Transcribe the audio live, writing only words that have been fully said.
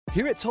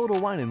Here at Total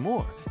Wine &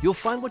 More, you'll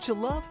find what you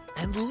love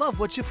and love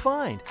what you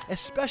find,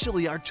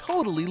 especially our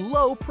totally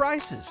low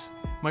prices.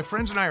 My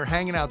friends and I are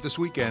hanging out this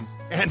weekend,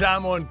 and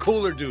I'm on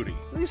cooler duty.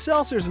 These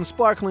seltzers and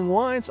sparkling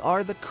wines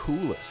are the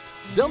coolest.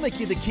 They'll make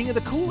you the king of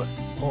the cooler.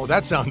 Oh,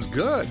 that sounds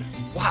good.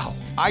 Wow,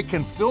 I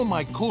can fill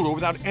my cooler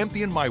without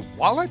emptying my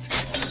wallet?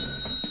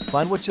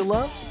 Find what you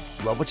love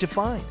what you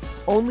find.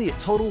 Only at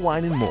Total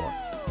Wine & More.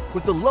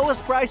 With the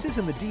lowest prices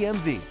in the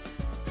DMV.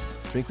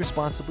 Drink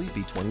responsibly,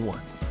 B21.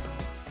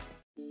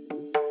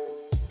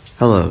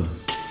 Hello,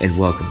 and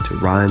welcome to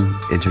Rhyme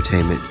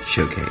Entertainment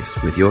Showcase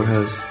with your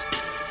hosts,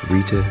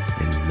 Rita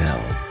and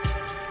Mel.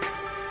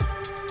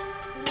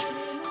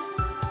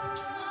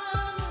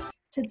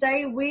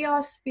 Today we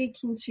are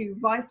speaking to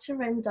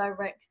writer and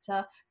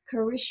director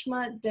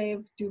Karishma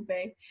Dev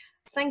Dubey.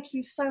 Thank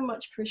you so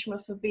much,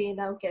 Karishma, for being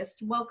our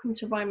guest. Welcome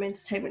to Rhyme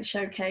Entertainment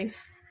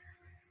Showcase.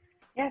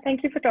 Yeah,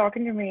 thank you for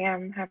talking to me.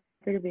 I'm happy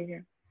to be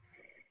here.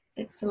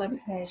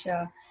 Excellent.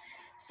 Pleasure.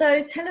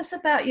 So tell us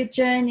about your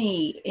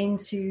journey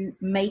into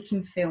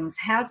making films.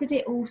 How did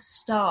it all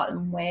start,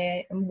 and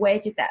where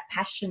did that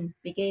passion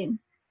begin?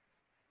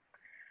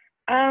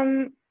 I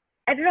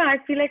don't know. I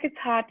feel like it's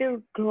hard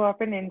to grow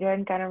up in India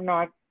and kind of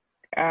not,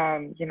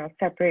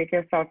 separate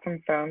yourself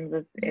from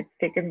films. It's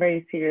taken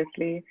very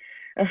seriously,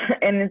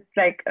 and it's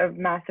like a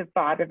massive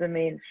part of the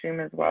mainstream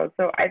as well.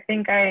 So I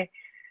think I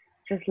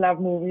just love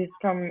movies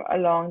from a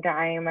long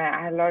time.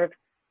 I had a lot of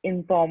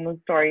informal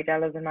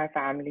storytellers in my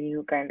family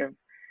who kind of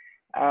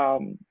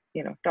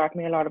taught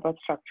me a lot about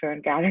structure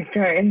and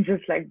character in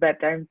just like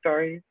bedtime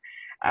stories.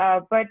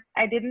 But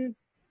I didn't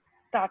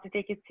start to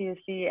take it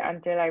seriously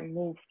until I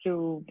moved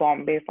to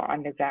Bombay for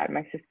undergrad.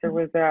 My sister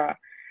was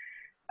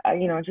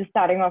just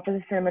starting off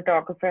as a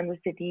cinematographer in the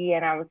city,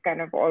 and I was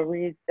kind of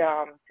always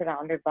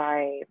surrounded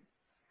by,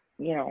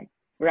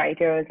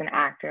 writers and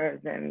actors,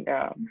 and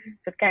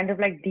just kind of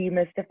like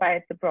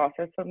demystified the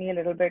process for me a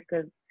little bit,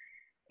 because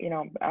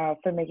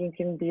filmmaking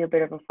can be a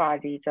bit of a far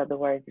reach.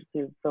 Otherwise, it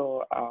feels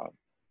so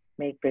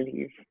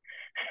make-believe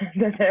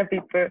that there are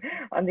people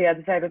on the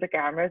other side of the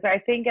camera. So I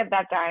think at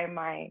that time,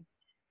 my,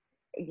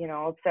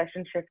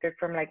 obsession shifted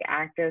from like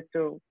actors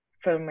to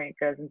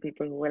filmmakers and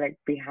people who were like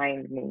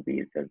behind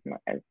movies as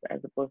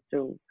opposed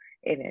to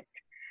in it.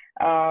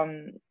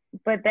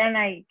 But then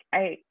I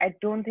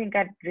don't think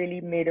I'd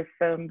really made a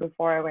film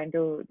before I went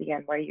to the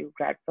NYU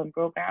grad film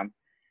program.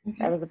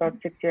 That was about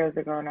 6 years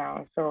ago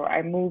now. So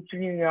I moved to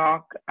New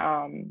York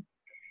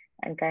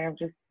and kind of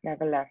just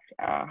never left.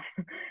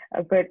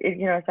 But it,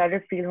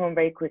 started to feel home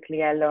very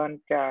quickly. I learned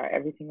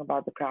everything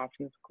about the craft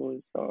in school.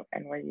 So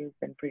NYU has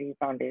been pretty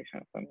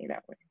foundational for me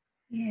that way.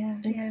 Yeah,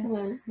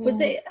 excellent. Yeah. Was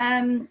it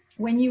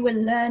when you were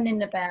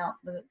learning about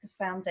the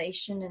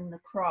foundation and the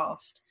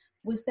craft,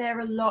 was there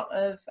a lot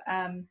of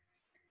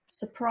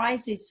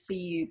surprises for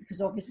you?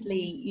 Because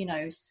obviously,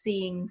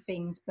 seeing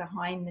things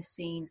behind the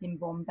scenes in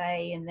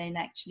Bombay and then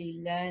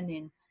actually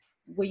learning,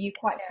 were you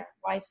quite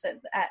surprised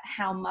at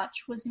how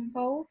much was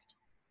involved?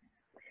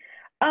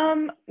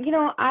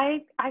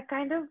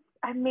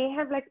 I may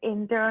have like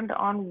interned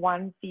on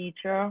one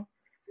feature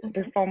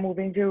before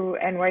moving to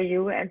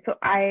NYU, and so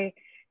I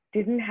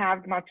didn't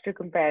have much to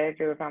compare it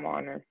to, if I'm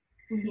honest.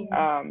 Mm-hmm.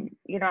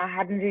 I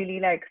hadn't really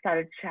like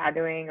started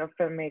shadowing a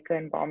filmmaker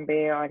in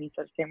Bombay or any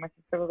such thing. My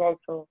sister was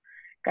also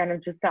kind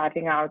of just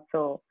starting out,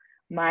 so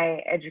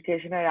my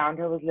education around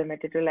her was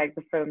limited to like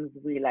the films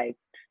we liked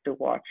to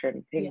watch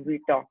and things we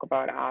talk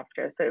about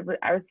after. So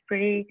I was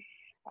pretty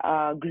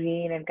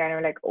green and kind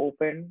of like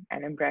open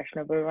and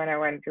impressionable when I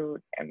went to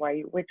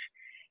NYU, which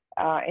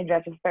in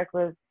retrospect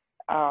was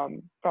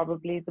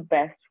probably the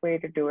best way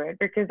to do it,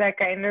 because I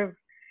kind of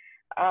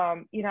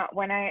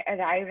when I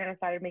arrived and I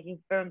started making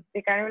films,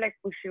 they kind of like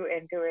push you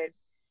into it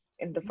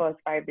in the first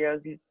 5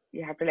 years.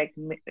 You have to like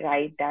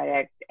write,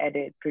 direct,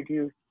 edit,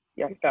 produce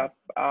your stuff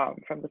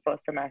from the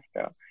first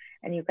semester,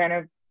 and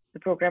the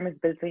program is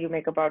built so you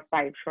make about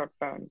 5 short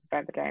films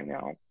by the time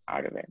you're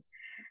out of it,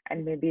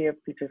 and maybe a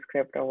feature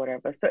script or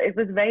whatever. So it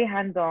was very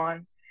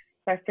hands-on.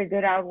 So I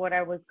figured out what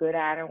I was good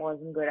at and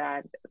wasn't good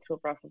at through a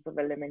process of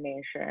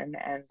elimination,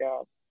 and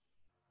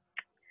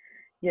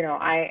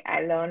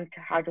I learned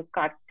how to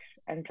cut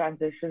and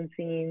transition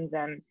scenes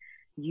and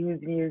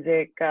use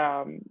music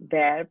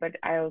there. But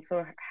I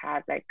also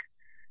had like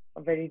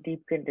a very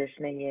deep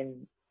conditioning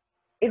in.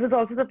 It was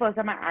also the first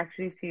time I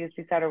actually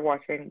seriously started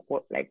watching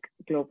like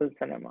global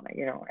cinema,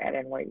 at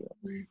NYU,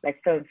 like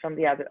films from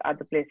the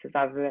other places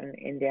other than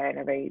India in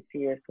a very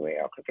serious way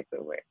or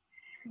critical way.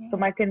 Yeah. So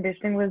my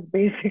conditioning was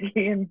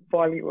basically in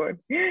Bollywood.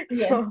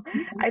 Yeah. So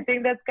I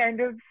think that's kind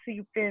of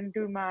seeped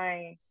into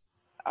my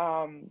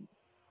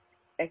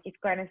it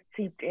kind of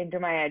seeped into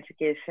my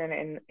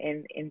education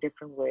in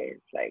different ways.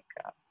 Like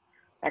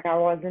I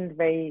wasn't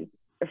very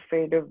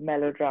afraid of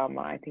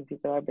melodrama. I think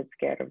people are a bit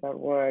scared of that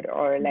word.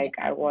 Or like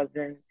I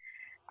wasn't,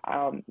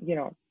 of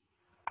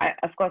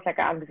course, like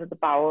I understood the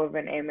power of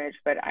an image,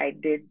 but I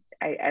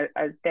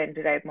tend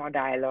to write more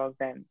dialogue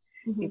than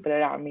people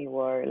around me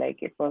were. Like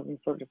it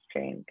wasn't so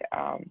restrained.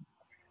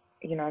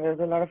 There was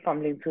a lot of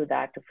fumbling through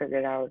that to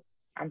figure out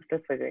I'm still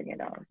figuring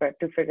it out. But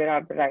to figure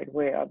out the right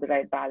way or the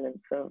right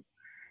balance of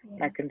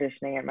my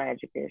conditioning and my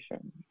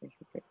education,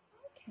 basically.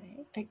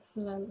 Okay,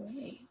 excellent.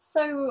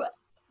 So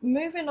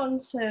moving on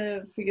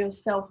to for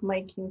yourself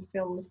making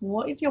films,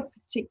 what is your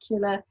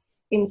particular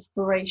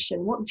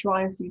inspiration? What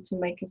drives you to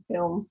make a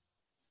film?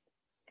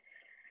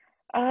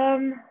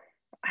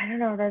 I don't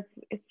know.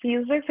 It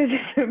feels like such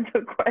a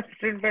simple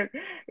question, but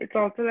it's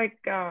also like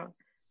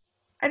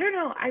I don't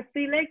know. I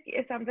feel like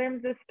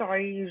sometimes the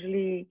story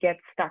usually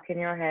gets stuck in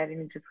your head, and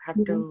you just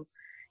have to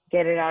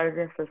get it out of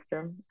your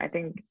system. I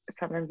think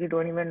sometimes you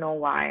don't even know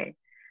why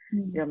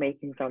you're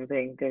making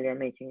something till you're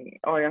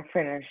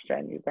finished,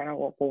 and you kind of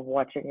go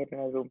watching it in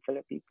a room full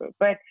of people.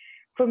 But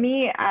for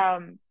me,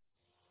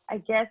 I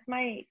guess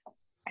I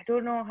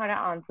don't know how to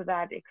answer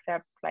that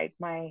except like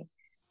my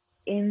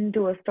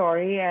into a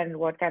story, and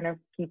what kind of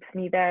keeps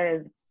me there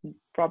is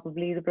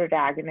probably the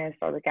protagonist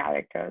or the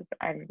characters.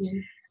 And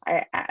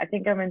I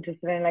think I'm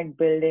interested in like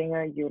building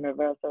a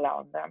universe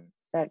around them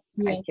that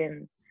I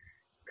can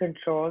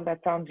control.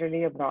 That sounds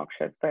really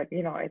obnoxious, but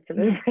it's a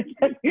little bit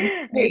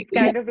it's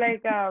kind of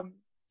like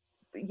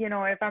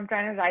if I'm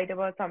trying to write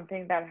about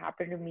something that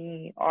happened to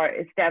me or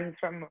it stems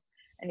from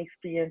an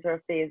experience or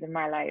a phase in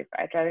my life,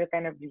 I try to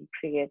kind of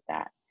recreate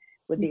that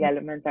with the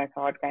elements I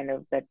thought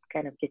that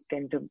kind of kicked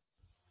into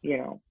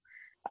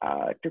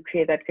to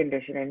create that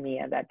condition in me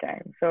at that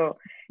time. So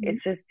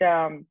it's just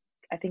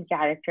I think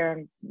character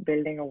and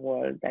building a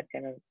world that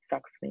kind of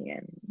sucks me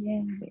in.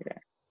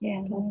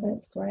 Yeah,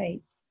 that's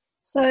great.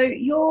 So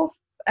your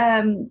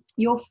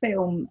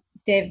film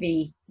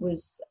Devi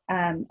was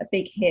a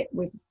big hit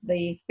with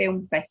the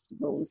film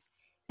festivals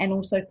and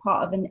also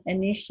part of an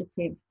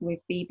initiative with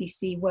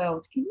BBC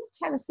World. Can you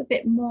tell us a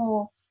bit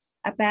more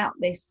about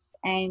this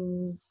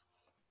and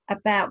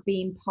about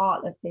being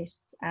part of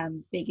this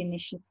big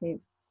initiative?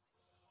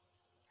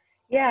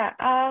 Yeah,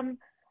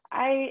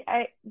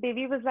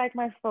 Devi was like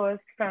my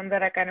first film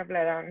that I kind of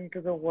let out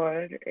into the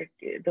world.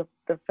 The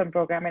film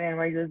program at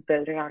NYU was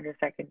built around your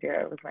second year.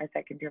 It was my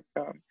second year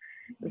film.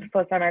 It was the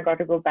first time I got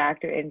to go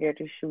back to India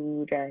to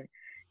shoot and,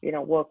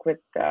 work with,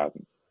 it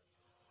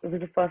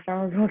was the first time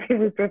I was working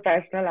with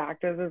professional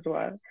actors as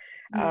well.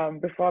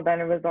 Before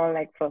then, it was all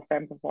like first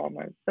time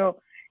performers.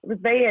 So it was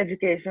very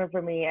educational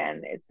for me,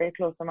 and it's very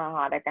close to my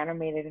heart. I kind of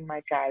made it in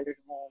my childhood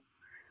home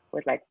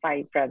with like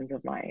 5 friends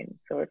of mine.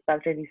 So it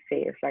felt really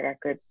safe. Like I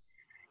could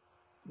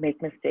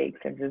make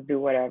mistakes and just do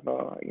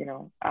whatever,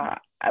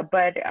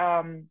 but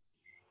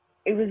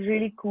it was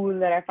really cool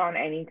that I found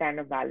any kind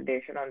of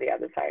validation on the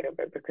other side of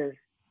it, because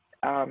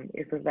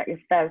it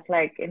felt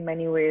like in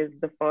many ways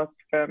the first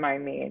film I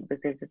made,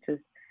 because it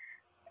just,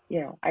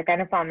 I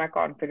kind of found my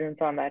confidence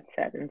on that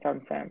set in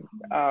some sense.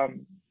 So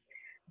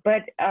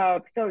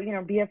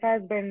BFI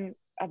has been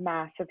a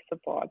massive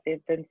support.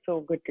 They've been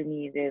so good to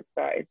me. It's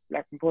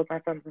like both my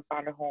films have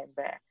found a home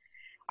there.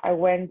 I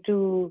went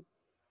to,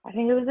 I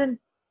think it was in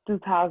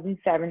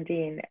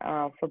 2017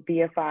 for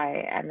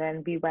BFI, and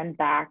then we went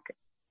back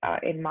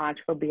in March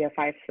for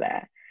BFI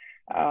Flair.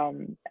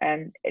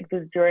 And it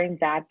was during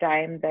that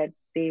time that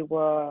it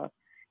was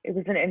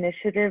an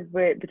initiative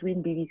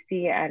between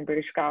BBC and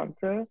British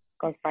Council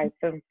called 5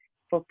 Films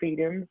for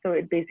Freedom. So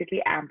it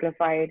basically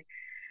amplified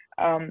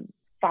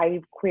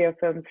 5 queer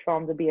films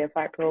from the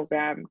BFI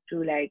program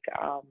to like,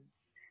 a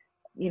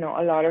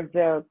lot of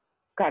the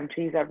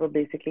countries that were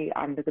basically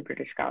under the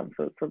British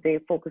Council. So they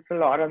focused a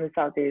lot on the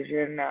South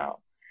Asian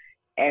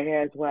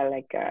area as well,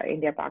 like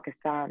India,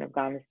 Pakistan,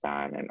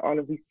 Afghanistan, and all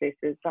of these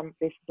places, some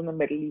places in the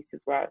Middle East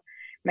as well.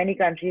 Many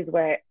countries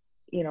where,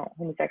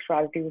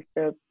 homosexuality was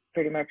still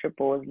pretty much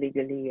opposed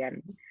legally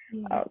and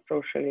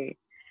socially.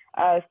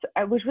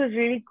 Which was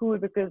really cool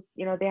because,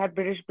 they had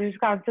British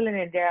Council in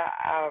India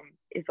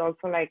is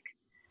also like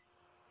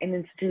an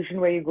institution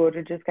where you go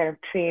to just kind of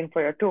train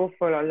for your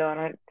TOEFL or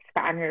learn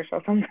Spanish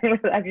or something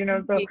like that,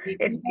 So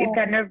it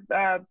kind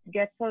of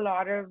gets a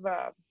lot of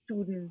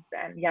students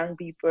and young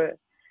people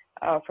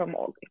from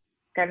all,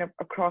 kind of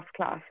across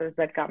classes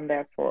that come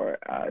there for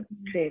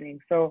training.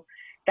 So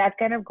that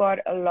kind of got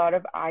a lot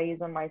of eyes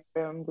on my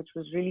film, which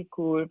was really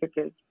cool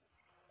because,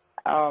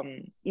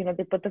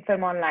 they put the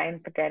film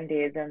online for 10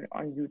 days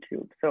on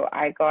YouTube. So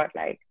I got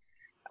like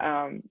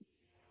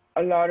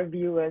a lot of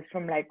viewers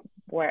from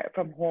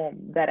from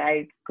home that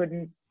I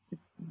couldn't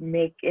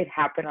make it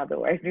happen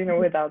otherwise,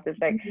 without this.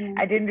 Like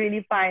I didn't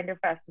really find a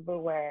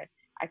festival where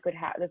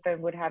the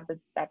film would have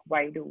that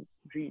wide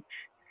reach.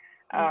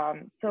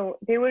 So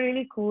they were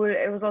really cool.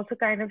 It was also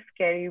kind of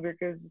scary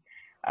because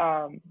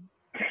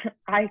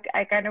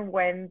I kind of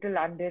went to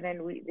London and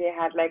they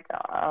had like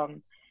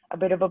a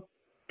bit of a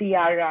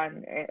PR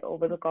run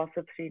over the course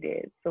of 3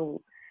 days.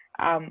 So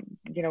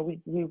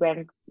we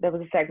went, there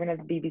was a segment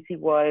at BBC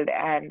World,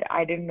 and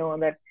I didn't know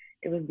that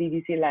it was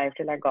BBC Live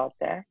till I got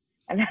there.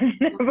 And I've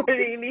never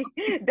really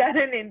done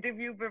an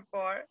interview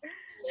before.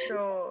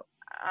 So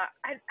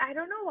I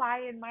don't know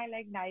why in my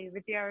like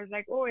naivety, I was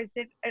like, oh, is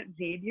it a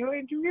radio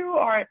interview?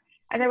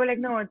 And they were like,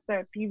 no, it's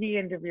a TV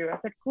interview. I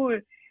said, cool.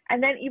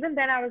 And then even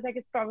then I was like,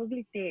 it's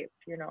probably taped,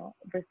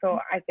 so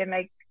I can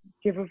like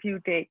give a few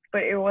takes,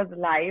 but it was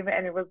live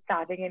and it was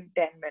starting in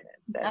 10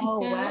 minutes. And Oh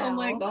wow! Oh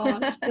my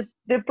gosh.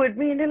 they put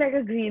me into like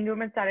a green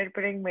room and started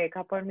putting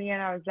makeup on me,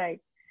 and I was like,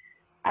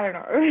 I don't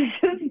know, it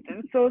was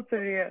just so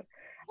surreal.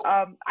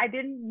 I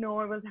didn't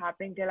know it was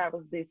happening till I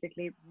was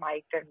basically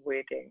mic'd and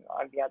waiting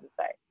on the other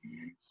side.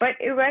 But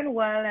it went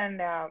well,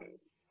 and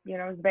you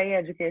know, it was very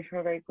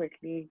educational very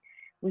quickly.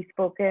 We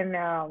spoke in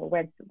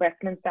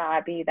Westminster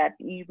Abbey that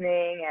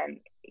evening, and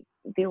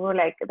they were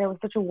like, there was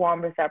such a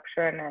warm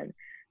reception, and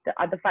the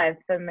other 5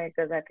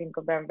 filmmakers, I think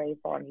of them very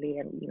fondly,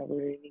 and you know,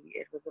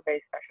 it was a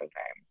very special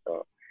time.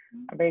 So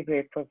I'm very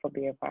grateful for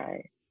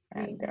BFI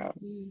and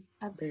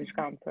British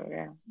Council.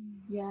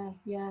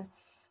 Yeah.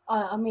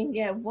 I mean,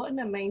 yeah, what an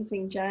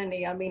amazing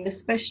journey. I mean,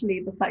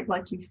 especially the fact,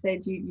 like you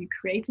said, you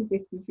created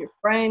this with your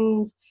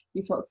friends,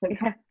 you felt so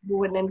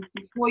comfortable, and then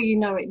before you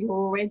know it, you're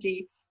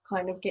already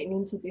kind of getting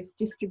into this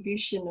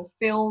distribution of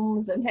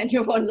films, and then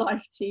you're on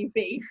live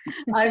TV.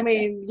 I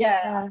mean,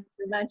 I can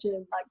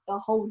imagine like the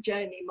whole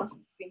journey must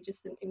have been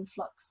just an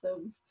influx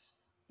of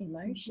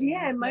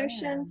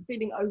emotions,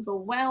 feeling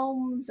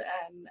overwhelmed,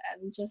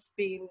 and just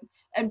being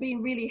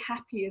really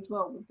happy as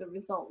well with the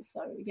results.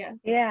 So it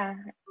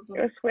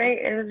was great.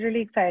 It was really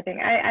exciting.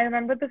 I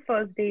remember the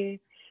first day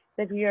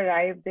that we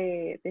arrived,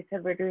 they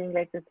said we're doing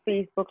like this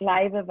Facebook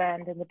Live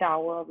event in the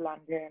Tower of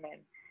London,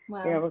 and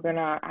you know, we're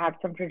gonna have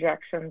some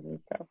projections and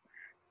stuff.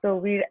 So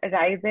we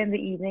arrived there in the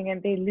evening,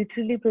 and they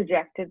literally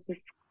projected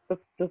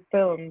the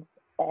films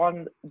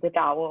on the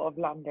Tower of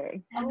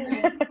London.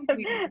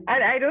 And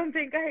I don't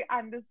think I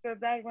understood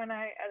that when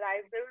I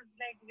arrived. It was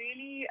like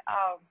really,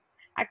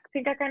 I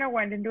think I kind of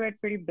went into it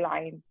pretty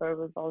blind, so it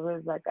was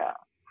always like a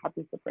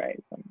happy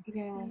surprise,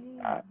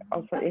 and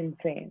also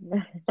insane.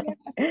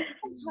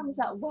 Sometimes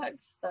that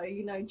works though,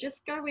 you know,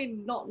 just go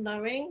in not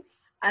knowing,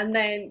 and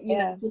then you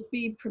know, just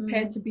be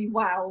prepared to be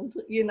wowed,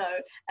 you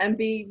know, and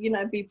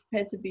be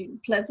prepared to be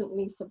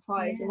pleasantly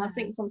surprised. And I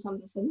think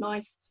sometimes it's a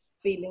nice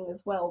feeling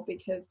as well,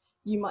 because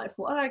you might have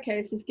thought, oh, okay,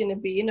 it's just going to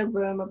be in a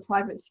room, a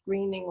private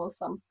screening or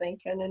something,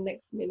 and then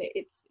next minute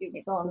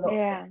it's on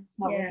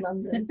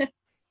London.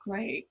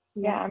 Great.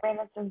 I mean,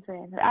 it's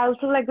insane. I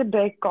also like the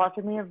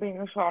dichotomy of being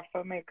a short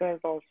filmmaker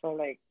is also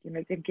like, you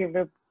know, you give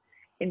an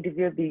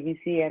interview at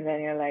BBC and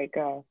then you're like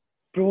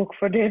broke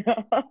for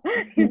dinner.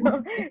 You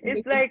know,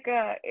 it's like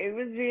it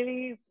was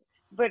really.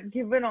 But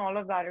given all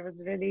of that, it was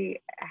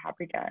really a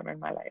happy time in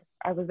my life.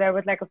 I was there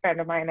with like a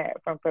friend of mine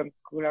from film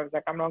school. I was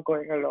like, I'm not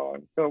going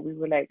alone. So we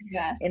were like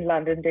in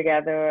London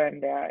together,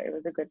 and it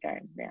was a good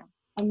time. Yeah.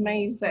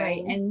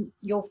 Amazing. Great. And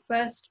your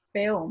first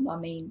film, I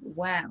mean,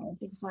 wow.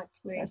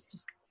 Exactly. That's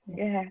just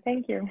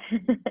thank you.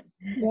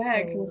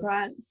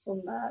 Congrats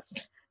on that.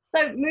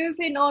 So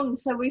moving on,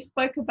 so we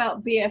spoke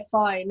about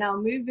BFI. Now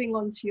moving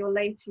on to your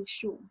latest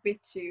short,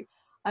 Bittu.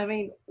 I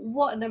mean,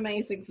 what an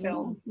amazing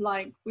film.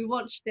 Like, we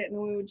watched it and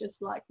we were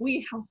just like,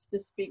 we have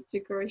to speak to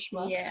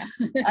Karishma. Yeah.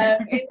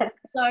 It's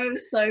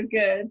so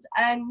good.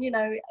 And, you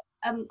know,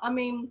 I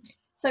mean,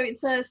 so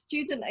it's a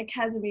Student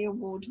Academy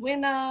Award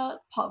winner,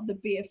 part of the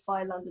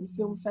BFI London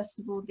Film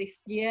Festival this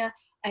year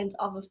and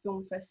other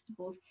film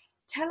festivals.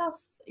 Tell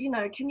us, you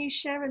know, can you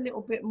share a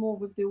little bit more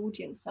with the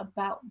audience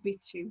about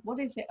Bittu? What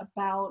is it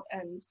about?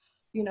 And,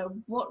 you know,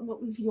 what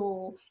was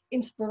your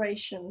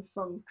inspiration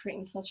from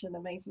creating such an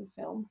amazing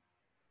film?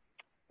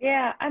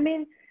 Yeah, I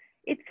mean,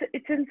 it's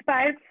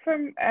inspired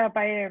from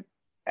by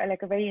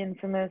a very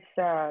infamous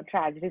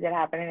tragedy that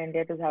happened in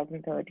India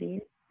 2013.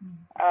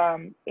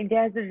 India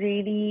has a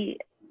really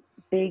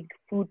big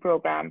food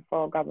program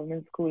for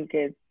government school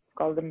kids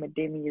called the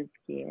Midday Meal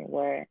Scheme,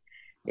 where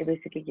they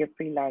basically give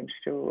free lunch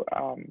to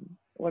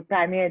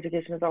primary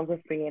education is also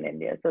free in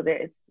India. So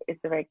it's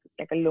a very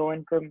like a low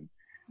income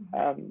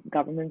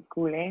government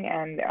schooling,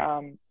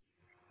 and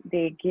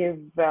they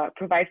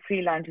provide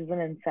free lunch as an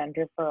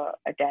incentive for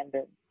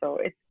attendance. So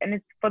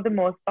it's for the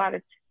most part,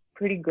 it's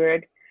pretty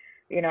good.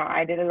 You know,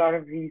 I did a lot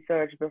of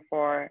research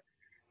before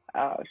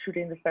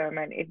shooting the film,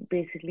 and it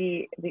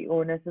basically, the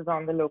onus is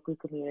on the local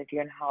community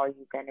and how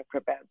you kind of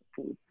prepare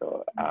the food.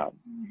 So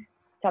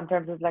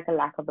sometimes it's like a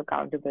lack of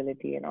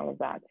accountability and all of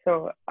that.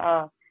 So,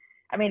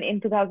 I mean, in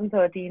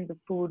 2013, the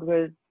food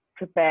was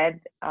prepared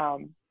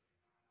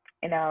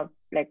in a,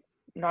 like,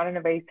 not in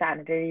a very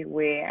sanitary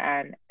way,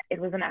 and it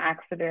was an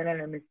accident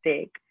and a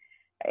mistake,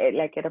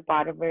 like at a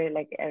part of a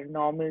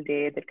normal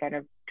day that kind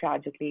of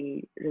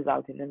tragically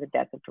resulted in the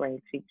death of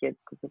 23 kids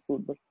because the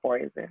food was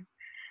poisoned.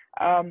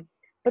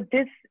 But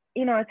this,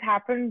 you know, it's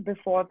happened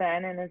before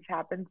then and it's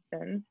happened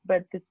since,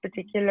 but this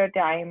particular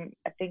time,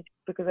 I think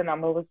because the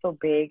number was so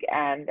big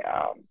and,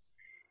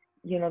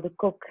 you know, the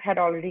cook had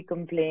already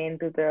complained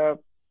to the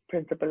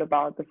principal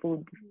about the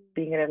food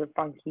being a little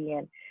funky,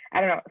 and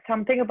I don't know,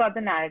 something about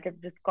the narrative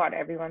just caught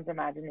everyone's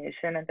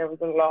imagination, and there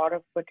was a lot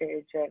of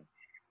footage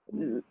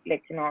and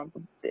like, you know,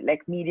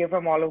 like media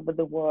from all over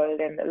the world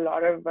and a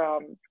lot of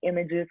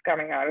images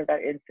coming out of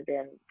that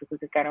incident because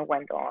it kind of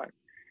went on.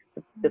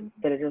 The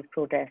villagers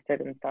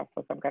protested and stuff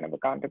for some kind of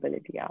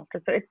accountability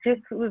after. So it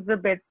just was a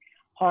bit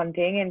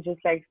haunting and just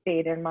like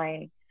stayed in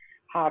my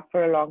heart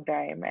for a long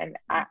time. And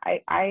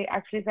I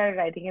actually started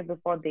writing it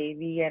before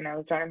Devi, and I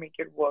was trying to make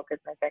it work as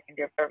my second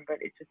year film, but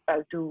it just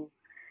felt too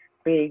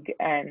big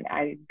and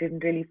I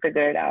didn't really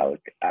figure it out.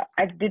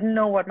 I didn't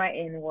know what my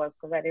in was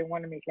because I didn't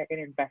want to make like an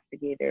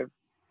investigative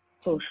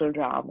social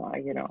drama,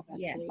 you know.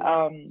 Yeah.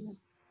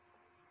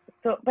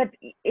 So, but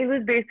it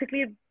was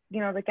basically, you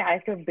know, the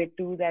character of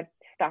Bittu that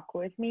stuck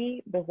with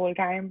me the whole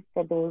time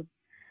for those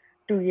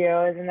 2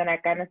 years. And then I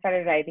kind of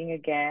started writing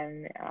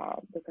again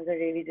because I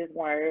really just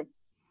wanted to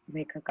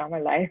make her come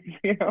alive,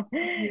 you know.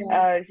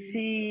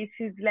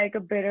 She's like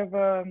a bit of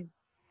a,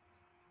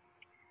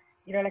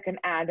 you know, like an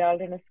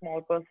adult in a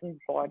small person's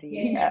body.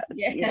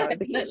 You know,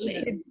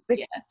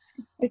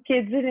 the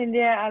kids in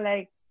India are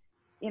like,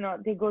 you know,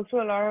 they go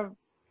through a lot of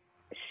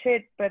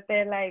shit, but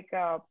they're like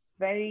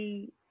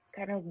very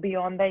kind of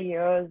beyond their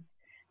years.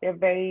 They're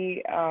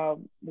very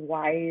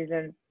wise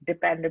and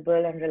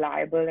dependable and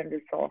reliable and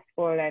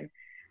resourceful and,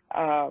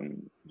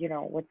 you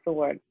know, what's the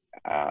word?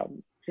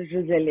 Just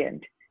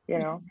resilient, you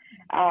know.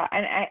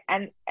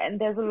 And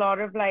there's a lot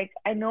of like,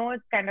 I know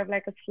it's kind of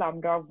like a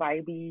Slumdog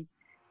vibey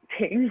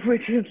thing,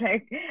 which is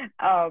like,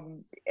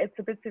 it's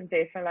a bit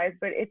sensationalized,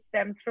 but it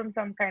stems from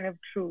some kind of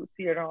truth,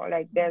 you know,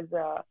 like there's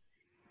a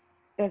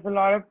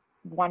lot of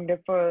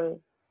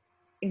wonderful,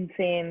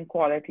 insane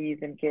qualities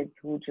in kids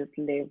who just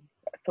live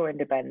so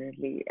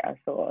independently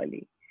so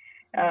early.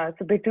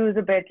 So Bittu is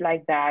a bit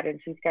like that, and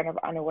she's kind of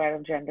unaware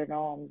of gender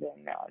norms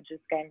and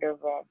just kind of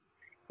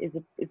is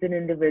an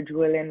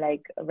individual in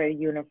like a very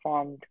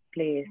uniformed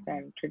place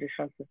and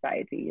traditional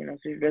society. You know,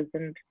 she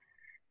doesn't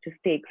just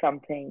take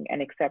something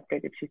and accept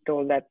it if she's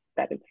told that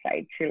it's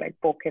right. She like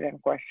poke it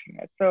and question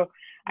it. So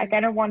I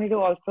kind of wanted to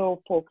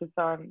also focus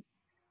on,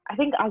 I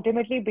think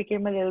ultimately it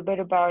became a little bit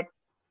about,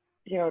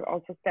 you know, it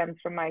also stems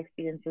from my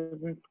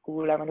experiences in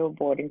school. I went to a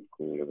boarding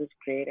school. It was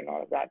great and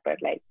all of that. But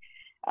like,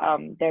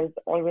 there's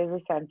always a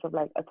sense of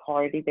like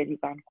authority that you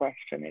can't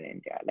question in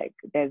India. Like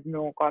there's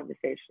no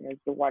conversation.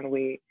 It's a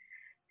one-way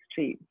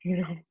street,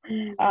 you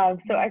know.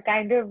 So I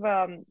kind of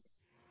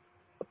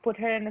put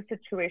her in a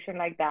situation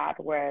like that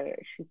where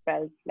she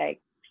felt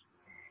like,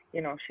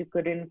 you know, she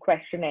couldn't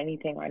question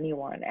anything or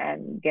anyone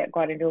and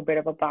got into a bit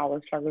of a power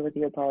struggle with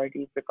the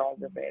authorities because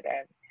of it.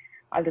 And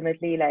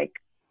ultimately, like,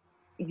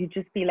 you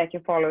just feel like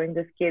you're following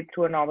this kid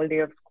through a normal day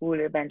of school.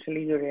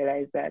 Eventually you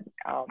realize that,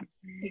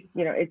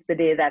 you know, it's the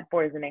day that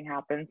poisoning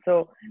happened.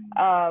 So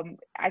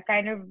I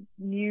kind of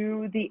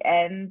knew the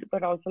end,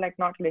 but also like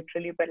not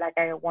literally, but like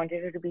I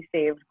wanted her to be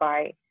saved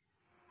by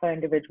her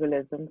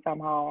individualism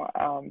somehow,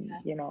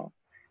 you know.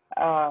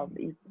 So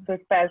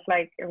it felt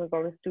like it was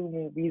always two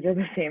movies at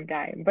the same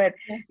time. But,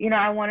 you know,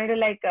 I wanted to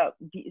like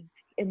be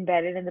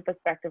embedded in the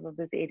perspective of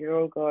this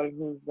 8-year-old girl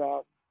who's,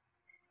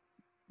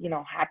 you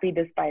know, happy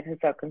despite her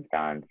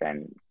circumstance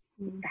and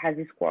has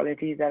these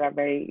qualities that are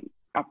very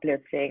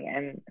uplifting,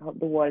 and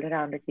the world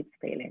around her keeps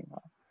failing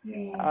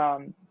her.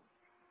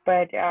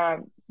 But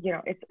you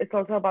know, it's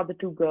also about the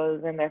two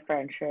girls and their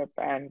friendship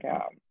and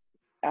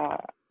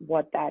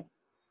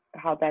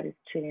how that is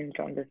changed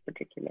on this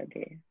particular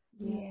day.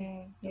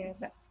 Yeah,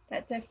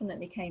 that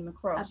definitely came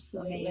across.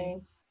 Absolutely. I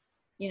mean,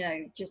 you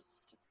know,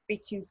 just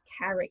Bittu's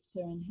character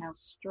and how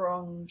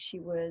strong she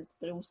was,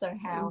 but also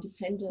how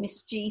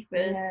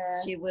mischievous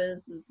she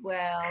was as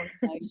well.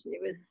 You know,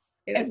 it was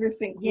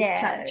everything was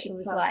captured it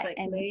was perfectly. like,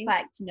 and the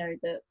fact, you know,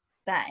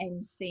 that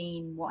end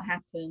scene, what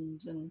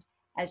happened, and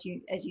as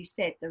you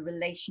said, the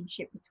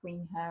relationship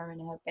between her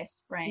and her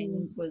best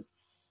friend was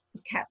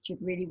captured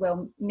really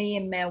well. Me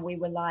and Mel, we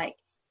were like,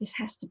 this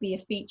has to be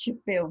a feature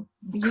film.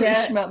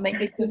 Karishma, make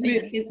this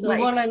we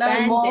want to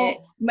know more.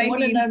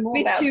 Maybe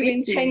Bittu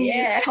in 10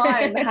 years'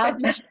 time. How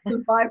did she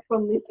survive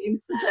from this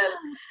incident?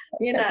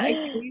 You know,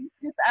 it's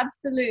just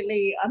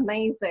absolutely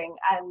amazing.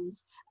 And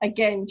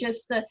again,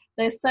 just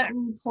there's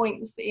certain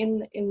points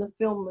in the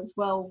film as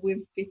well with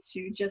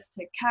Bittu, just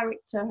her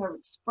character, her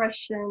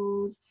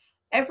expressions,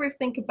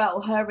 everything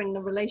about her in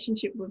the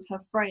relationship with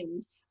her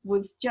friends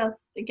was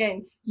just,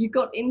 again, you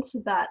got into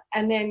that,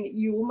 and then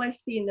you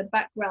almost see in the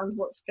background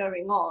what's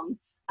going on,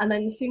 and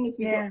then as soon as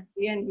we got to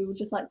the end, we were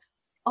just like,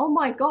 oh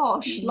my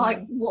gosh,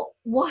 like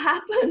what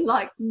happened?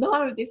 Like,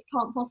 no, this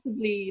can't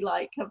possibly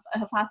like have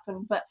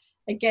happened. But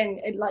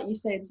again, like you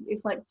said,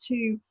 it's like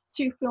two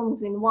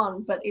films in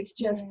one, but it's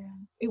just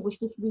it was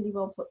just really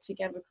well put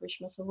together,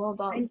 Karishma, so well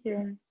done. Thank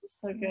you. It's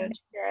so good.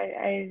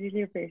 I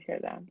really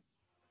appreciate that.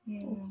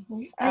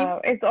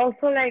 It's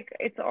also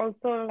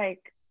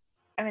like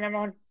I mean, I'm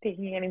not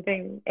taking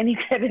any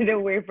credit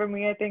away from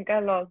me. I think I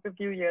lost a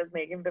few years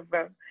making the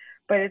film,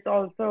 but it's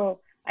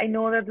also, I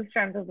know that the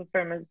strength of the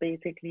film is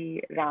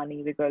basically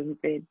Rani, the girl who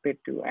played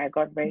Bittu. I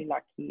got very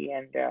lucky,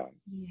 and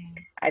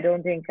I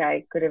don't think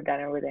I could have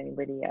done it with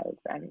anybody else.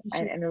 And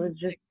it was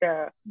just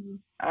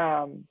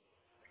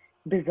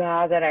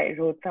bizarre that I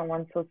wrote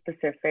someone so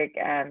specific,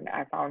 and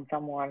I found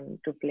someone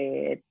to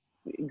play it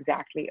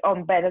exactly,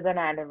 better than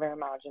I ever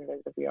imagined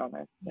it, to be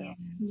honest.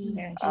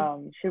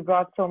 She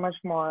brought so much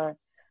more.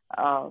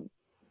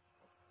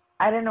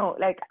 I don't know,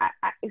 like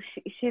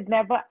she'd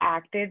never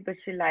acted, but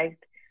she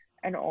liked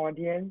an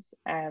audience,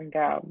 and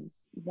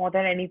more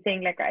than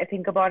anything, like I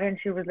think about it, and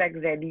she was like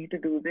ready to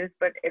do this,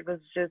 but it was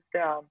just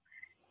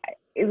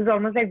it was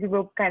almost like we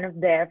were kind of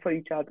there for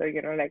each other,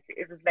 you know, like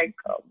it was like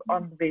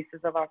on the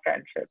basis of our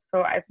friendship.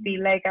 So I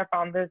feel like I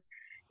found this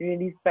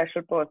really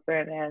special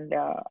person, and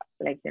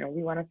like, you know,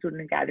 we won a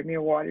Student Academy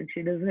Award, and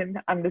she doesn't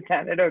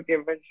understand it or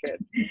give a shit.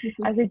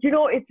 I was like, you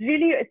know,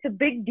 it's a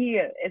big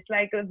deal. It's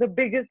like the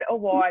biggest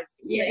award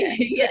you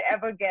could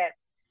ever get.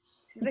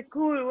 She's like,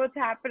 cool, what's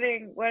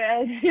happening? What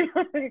else? You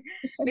know, like,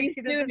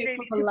 she doesn't really,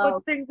 she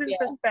puts things in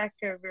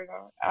perspective, you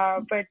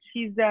know. But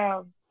she's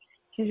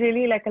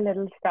really like a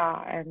little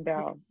star, and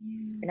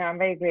you know, I'm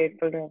very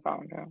grateful to have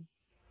found her.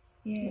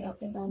 Yeah,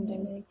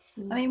 definitely.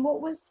 I mean, what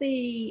was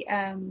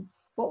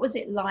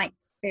it like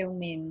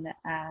filming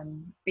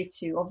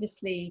Bittu?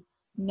 Obviously,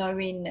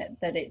 knowing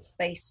that it's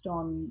based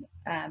on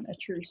a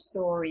true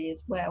story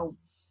as well.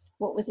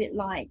 What was it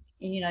like?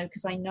 You know,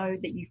 because I know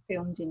that you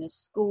filmed in a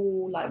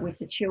school, like with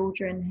the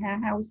children.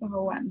 How was the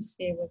whole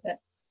atmosphere with it?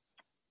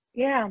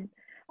 Yeah,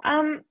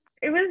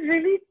 it was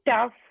really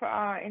tough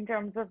in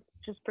terms of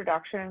just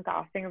production and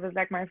casting. It was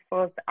like my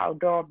first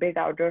big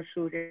outdoor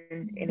shoot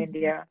in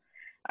India.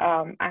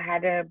 I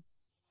had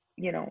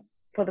you know,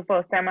 for the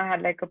first time, I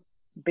had like a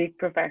big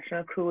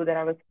professional crew that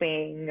I was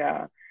paying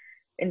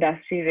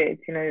industry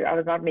rates. You know, I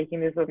was not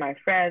making this with my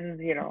friends,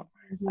 you know.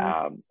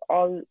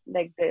 All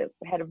like the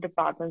head of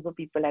departments were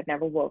people I'd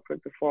never worked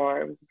with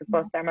before. It was the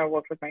first time I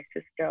worked with my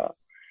sister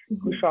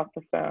who shot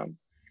the film.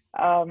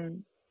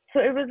 So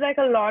it was like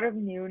a lot of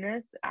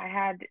newness. I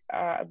had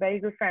a very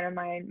good friend of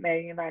mine,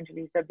 Mary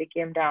Evangelista, they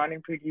came down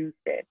and produced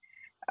it.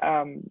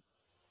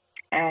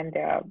 And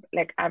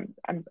like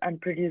I'm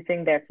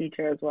producing their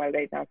feature as well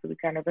right now. So we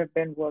kind of have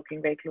been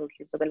working very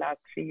closely for the last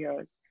 3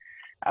 years.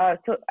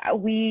 So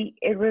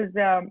it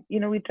was, you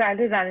know, we tried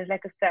to run it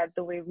like a set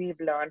the way we've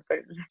learned, but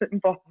it was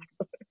impossible.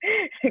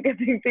 Like, I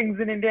think things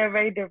in India are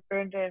very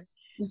different. And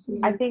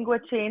I think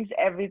what changed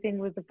everything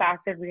was the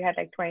fact that we had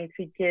like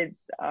 23 kids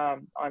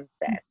on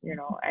set, you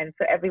know, and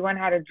so everyone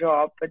had a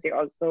job, but they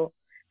also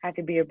had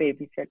to be a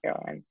babysitter.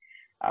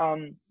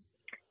 And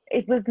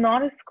it was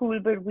not a school,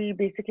 but we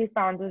basically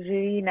found this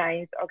really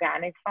nice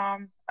organic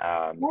farm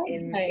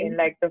in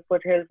like the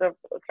foothills of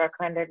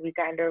Uttarakhand, that we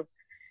kind of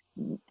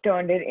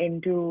turned it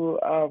into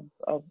a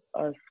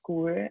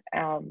school.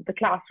 The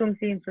classroom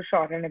scenes were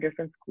shot in a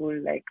different school,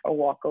 like a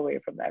walk away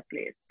from that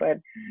place. But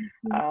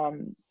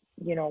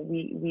you know,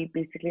 we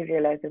basically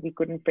realized that we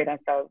couldn't fit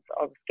ourselves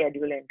or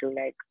schedule into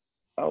like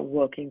a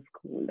working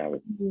school that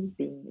was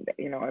being,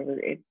 you know,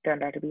 it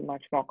turned out to be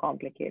much more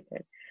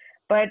complicated.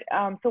 But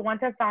so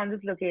once I found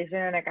this location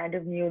and I kind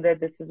of knew that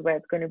this is where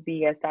it's going to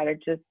be, I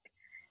started just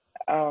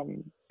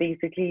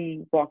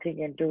basically walking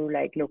into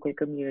like local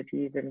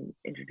communities and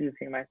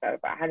introducing myself.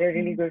 I had a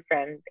really good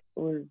friend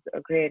who was a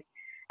great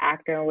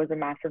actor, was a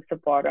massive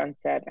support on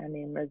set. Her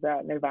name is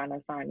Nirvana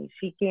Sani.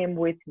 She came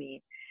with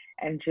me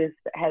and just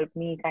helped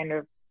me kind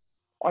of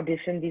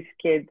audition these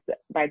kids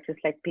by just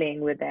like playing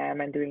with them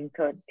and doing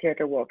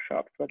theater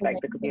workshops with like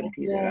the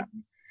communities around.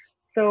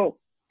 So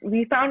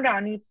we found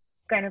Rani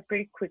kind of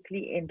pretty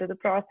quickly into the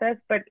process,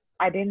 but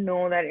I didn't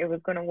know that it was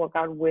going to work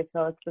out with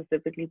her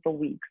specifically for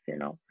weeks, you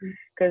know,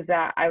 because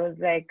I was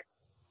like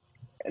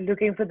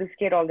looking for this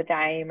kid all the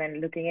time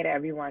and looking at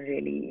everyone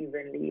really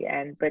evenly.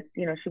 But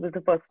you know, she was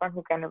the first one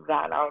who kind of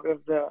ran out of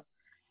the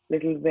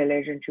little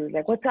village, and she was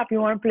like, "What's up?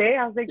 You want to play?"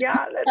 I was like,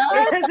 "Yeah, let's play."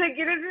 I was like,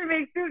 you know, it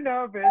makes you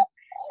nervous.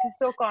 She's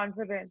so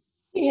confident.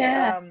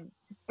 Yeah.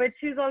 But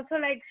she's also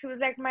like, she was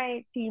like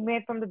my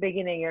teammate from the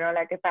beginning, you know,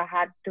 like if I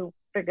had to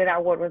figure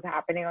out what was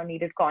happening or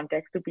needed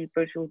context to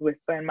people, she would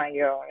whisper in my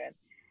ear and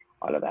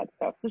all of that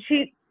stuff. So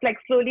she like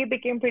slowly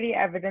became pretty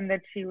evident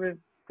that she was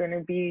going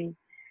to be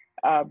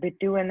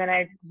Bittu. And then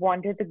I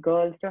wanted the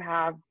girls to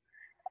have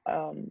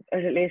a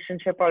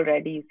relationship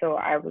already. So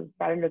I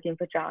started looking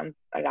for chance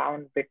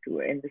around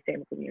Bittu in the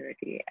same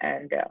community.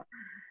 And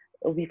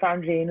we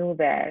found Renu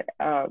there,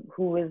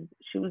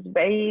 she was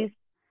very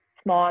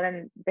small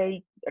and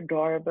very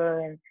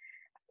adorable and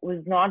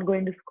was not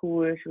going to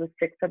school. She was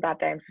 6 at that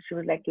time, so she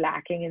was like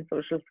lacking in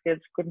social skills.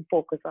 She couldn't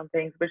focus on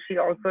things, but she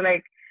also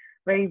like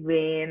very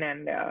vain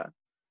and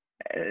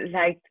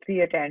liked the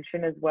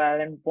attention as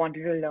well and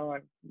wanted to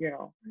learn, you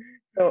know.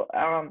 So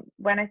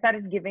when I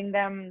started giving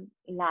them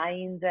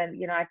lines and,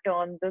 you know, I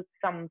turned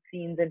some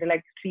scenes into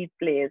like street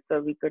plays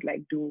so we could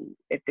like do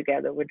it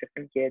together with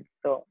different kids.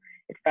 So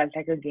it felt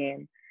like a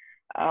game.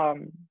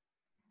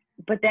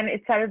 But then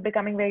it started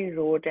becoming very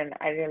rote and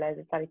I realized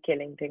it started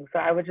killing things. So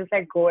I would just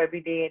like go every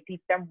day and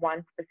teach them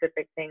one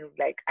specific thing.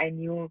 Like I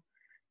knew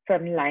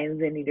certain lines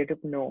they needed to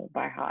know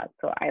by heart.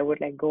 So I would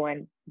like go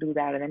and do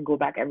that and then go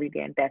back every day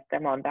and test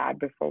them on that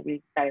before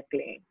we started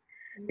playing,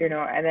 you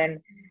know, and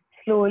then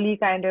slowly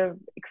kind of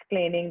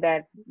explaining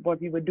that what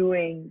we were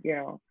doing, you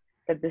know,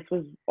 that this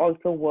was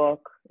also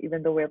work,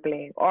 even though we're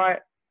playing. Or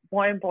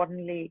more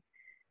importantly,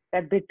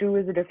 that Bittu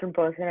is a different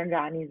person and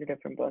Rani is a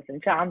different person.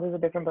 Chand is a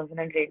different person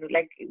and Renu.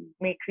 Like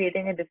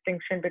creating a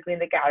distinction between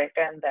the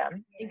character and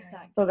them.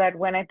 Exactly. So that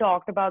when I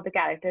talked about the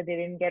character, they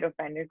didn't get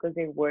offended because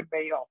they would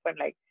very often.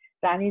 Like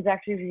Rani is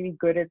actually really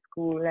good at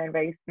school and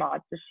very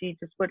smart. So she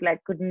just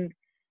couldn't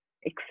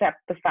accept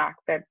the fact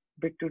that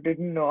Bittu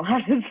didn't know how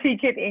to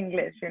speak in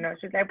English.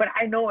 She's like, but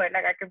I know it.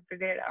 Like I can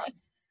figure it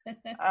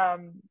out.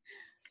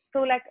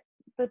 So like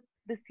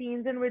the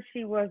scenes in which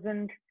she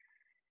wasn't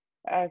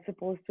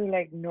supposed to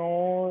like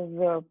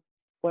know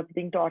what's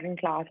being taught in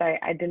class,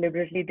 I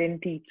deliberately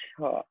didn't teach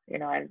her.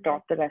 I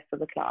taught the rest of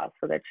the class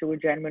so that she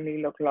would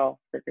genuinely look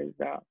lost because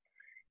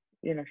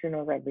she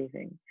knows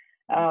everything.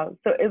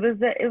 So it was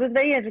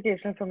very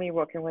educational for me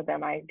working with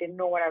them. I didn't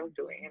know what I was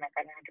doing, and I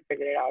kind of had to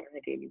figure it out on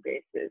a daily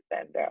basis.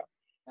 And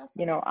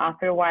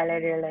after a while, I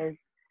realized,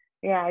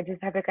 I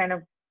just had to kind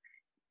of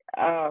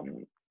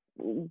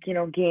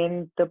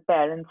gain the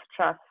parents'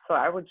 trust. So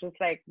I would just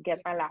like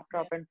get my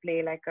laptop and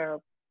play like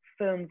a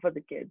film for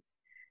the kids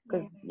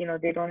because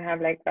they don't have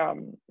like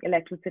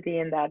electricity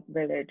in that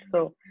village.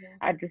 So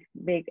I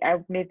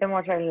made them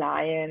watch like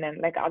Lion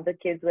and like other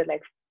kids with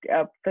like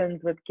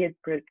films with kid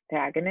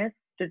protagonists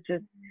to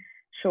just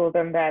show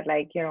them that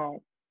like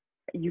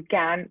you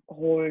can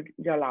hold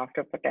your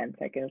laughter for 10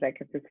 seconds, like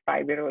if this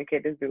 5-year-old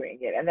kid is doing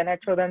it. And then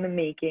I'd show them the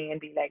making and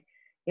be like,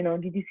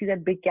 did you see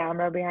that big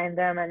camera behind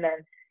them? And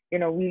then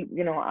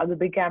the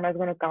big camera is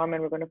going to come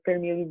and we're going to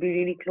film you. We'll be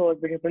really close,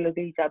 but you have to look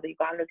at each other. You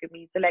can't look at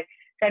me. So like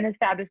trying to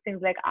establish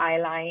things like eye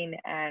line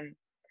and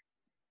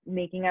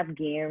making up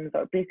games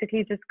or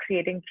basically just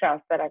creating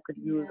trust that I could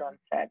use on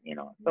set,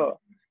 So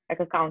like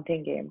a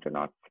counting game to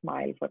not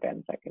smile for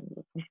 10 seconds.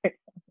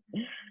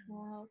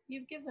 Wow,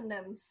 you've given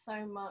them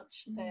so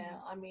much there.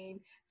 I mean,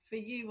 for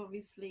you,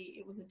 obviously,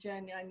 it was a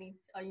journey.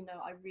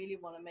 I really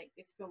want to make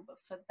this film, but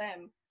for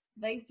them,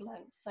 they've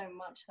learned so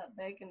much that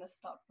they're going to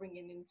start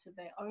bringing into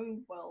their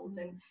own world.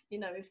 And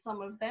if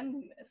some of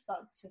them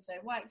start to say,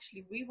 well,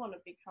 actually we want to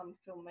become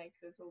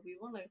filmmakers or we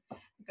want to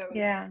go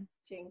into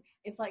acting,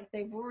 it's like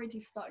they've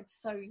already started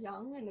so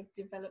young and have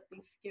developed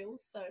these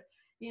skills. So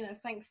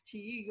thanks to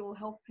you, you're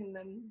helping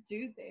them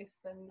do this,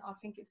 and I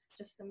think it's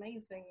just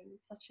amazing.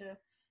 It's such a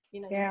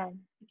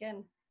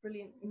again,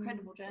 brilliant,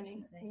 incredible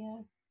journey.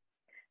 Definitely.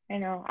 I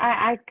know.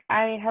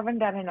 I haven't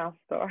done enough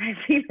though. I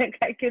feel like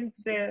I can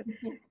still,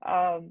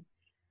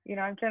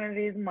 I'm trying to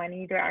raise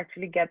money to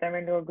actually get them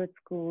into a good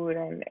school,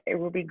 and it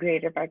would be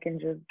great if I can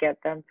just get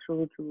them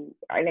through to,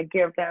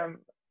 give them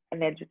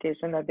an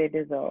education that they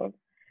deserve.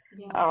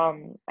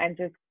 And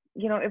just,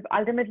 if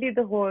ultimately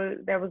there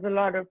was a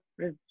lot of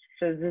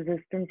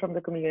resistance from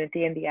the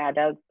community and the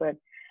adults, but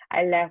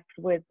I left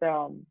with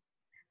a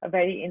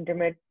very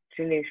intimate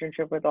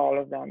relationship with all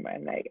of them,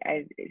 and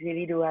I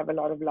really do have a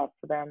lot of love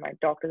for them. I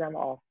talk to them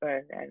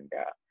often, and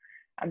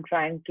I'm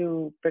trying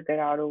to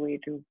figure out a way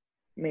to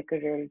make a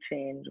real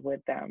change with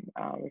them.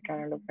 We're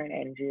trying to look for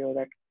an NGO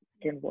that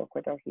can work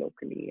with us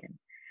locally and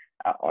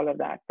all of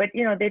that. But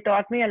they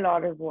taught me a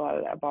lot as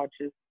well about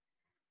just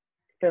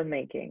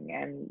filmmaking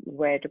and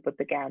where to put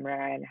the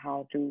camera and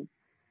how to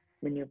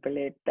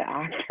manipulate the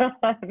actor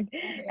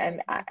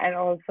and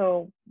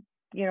also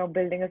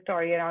building a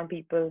story around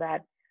people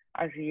that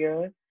are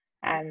real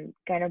and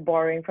kind of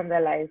borrowing from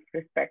their lives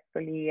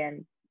respectfully.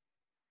 And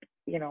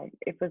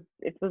it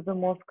was the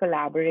most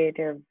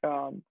collaborative.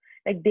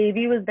 Like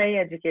Devi was very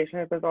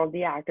educational because all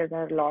the actors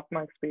had a lot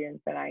more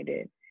experience than I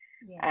did.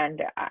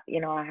 And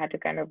I had to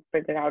kind of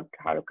figure out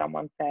how to come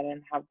on set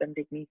and have them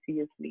take me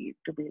seriously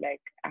to be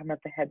like, I'm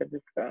at the head of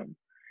this film.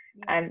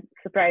 And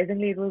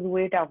surprisingly, it was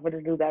way tougher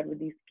to do that with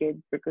these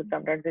kids because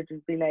sometimes they'd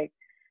just be like,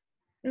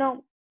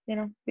 no, we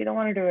don't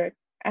want to do it.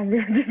 And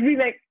we'll just be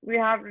like, we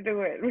have to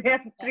do it. We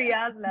have 3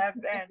 hours left,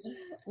 and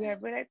we're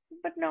like,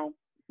 but no,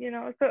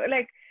 So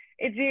like,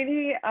 it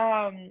really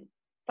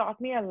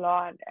taught me a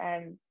lot,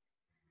 and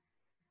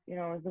it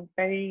was a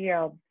very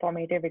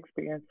formative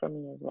experience for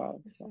me as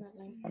well. So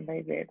I'm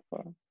very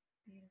grateful.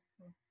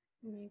 Beautiful,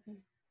 amazing.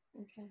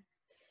 Okay,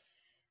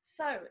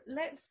 so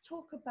let's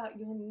talk about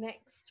your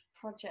next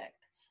project.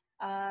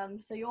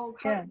 So you're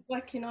currently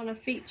working on a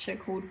feature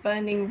called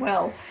Burning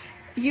Well.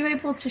 Are you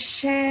able to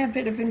share a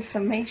bit of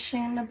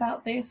information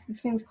about this? It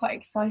seems quite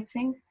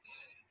exciting.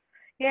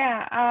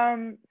 Yeah,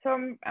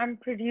 so I'm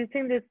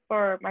producing this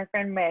for my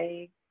friend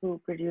Mary,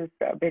 who produced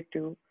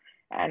Bittu,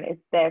 and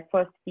it's their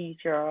first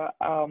feature.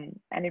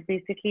 And it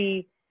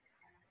basically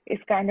is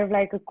kind of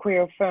like a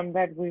queer film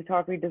that we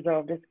thought we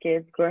deserved as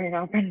kids growing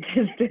up and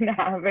just didn't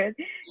have it.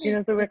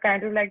 So we're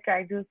kind of like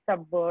trying to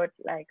subvert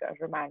like a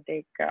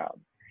romantic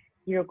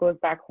hero goes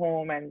back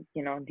home and,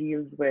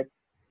 deals with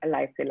a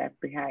life they left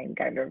behind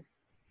kind of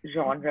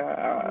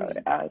genre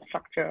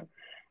structure,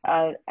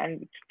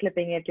 and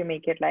clipping it to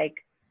make it like,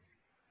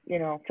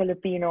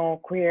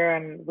 Filipino queer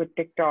and with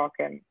TikTok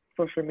and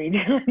social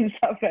media and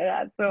stuff like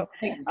that. So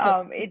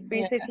it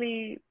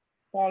basically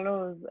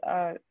follows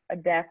a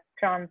deaf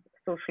trans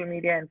social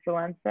media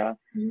influencer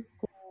who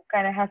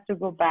kind of has to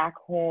go back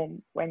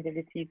home when they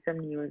receive some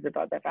news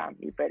about their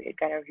family, but it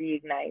kind of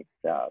reignites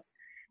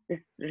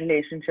this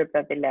relationship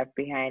that they left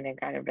behind and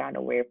kind of ran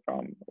away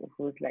from,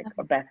 who's like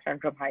a best friend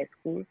from high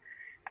school.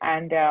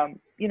 And,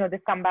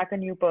 they've come back a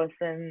new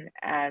person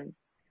and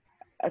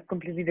a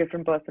completely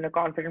different person, a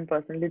confident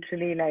person,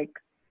 literally like,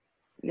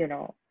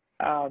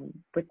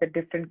 with a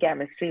different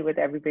chemistry with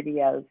everybody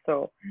else.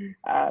 So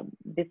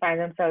they find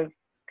themselves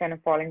kind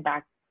of falling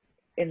back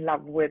in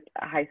love with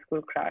a high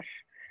school crush,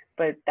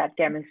 but that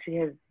chemistry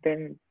has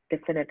been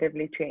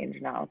definitively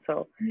changed now.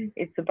 So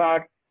it's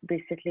about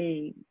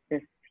basically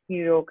this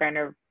hero kind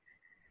of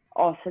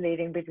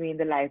oscillating between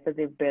the life that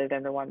they've built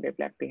and the one they've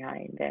left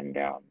behind. And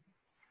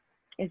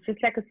it's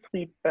just like a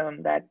sweet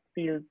film that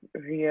feels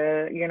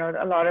real.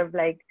 A lot of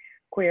like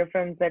queer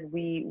films that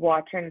we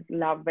watch and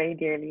love very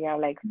dearly are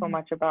like so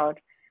much about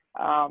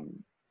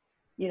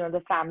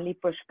the family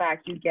pushback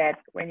you get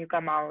when you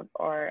come out,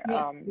 or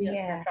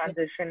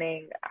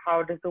transitioning.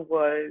 How does the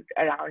world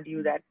around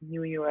you that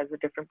knew you as a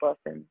different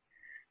person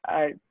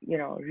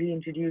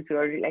reintroduce you,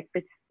 or like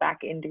fits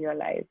back into your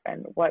life?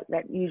 And what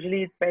that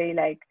usually it's very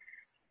like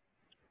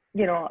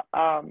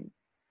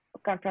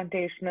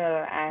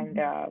confrontational, and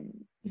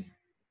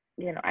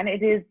and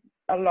it is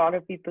a lot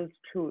of people's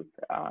truth,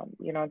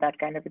 that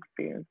kind of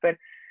experience. But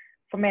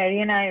for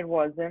Mary and I, it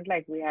wasn't.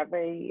 Like, we have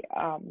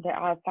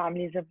our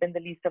families have been the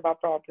least of our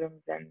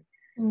problems, and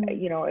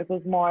it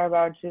was more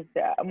about just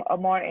a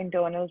more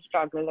internal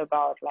struggle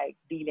about like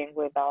dealing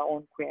with our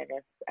own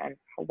queerness and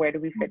where do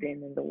we fit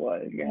in the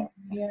world.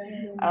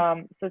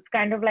 So it's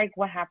kind of like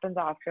what happens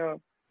after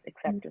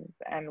acceptance,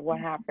 and what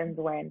happens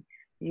when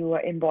you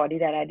embody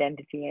that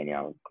identity and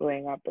you're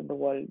growing up in the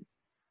world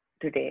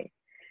today.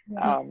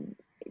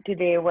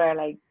 Today, where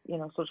like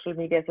social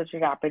media is such a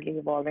rapidly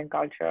evolving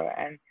culture,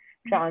 and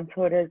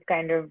transhood is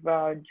kind of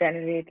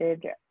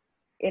generated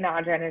in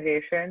our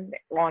generation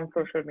on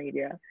social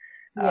media.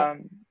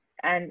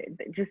 And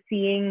just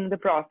seeing the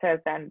process,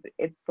 and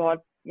it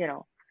brought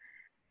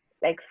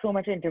like so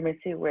much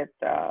intimacy with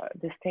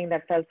this thing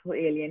that felt so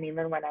alien.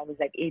 Even when I was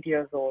like 8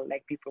 years old,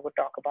 like people would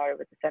talk about it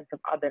with a sense of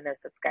otherness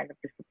that's kind of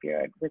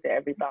disappeared with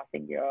every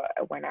passing year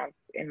when I was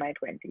in my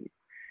 20s.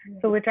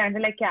 So we're trying to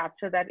like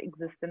capture that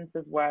existence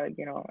as well.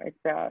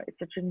 It's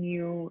such a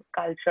new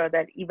culture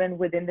that even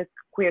within the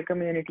queer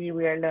community,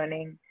 we are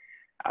learning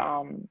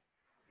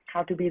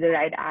how to be the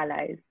right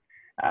allies,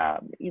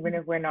 even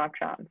if we're not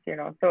trans.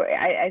 So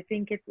I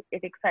think it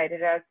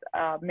excited us.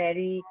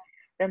 Mary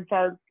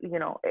themselves,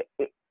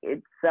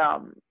 it's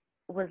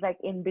was like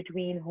in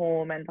between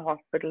home and the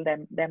hospital.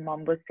 Their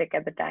mom was sick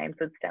at the time,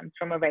 so it stems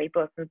from a very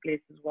personal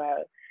place as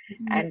well.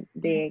 And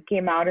they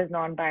came out as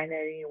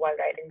non-binary while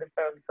writing the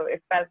film, so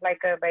it felt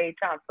like a very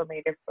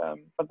transformative film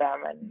for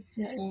them.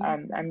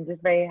 And I'm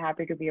just very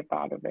happy to be a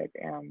part of it.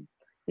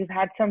 We've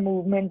had some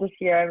movement this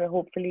year.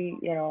 Hopefully,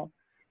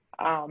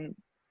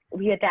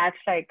 we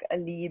attached like a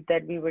lead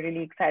that we were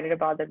really excited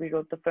about, that we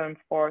wrote the films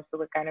for. So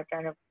we're kind of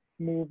trying to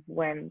move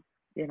when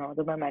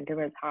the momentum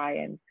is high,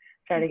 and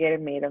try to get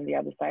it made on the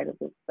other side of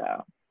this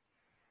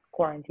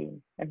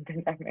quarantine and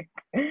pandemic.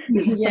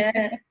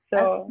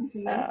 So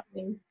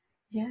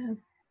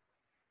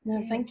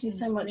thank you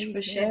so much really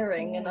for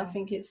sharing. And I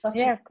think it's such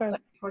a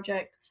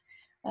project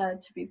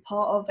to be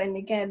part of. And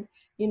again,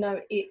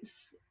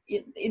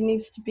 it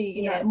needs to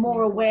be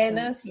more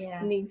awareness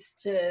needs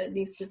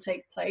to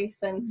take place.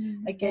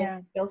 And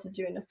again, girls are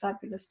doing a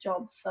fabulous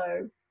job,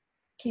 so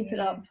keep it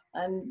up,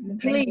 and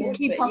please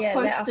keep us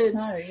posted.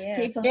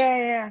 Keep us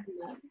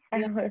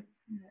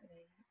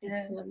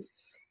Excellent.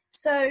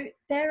 So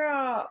there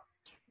are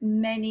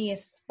many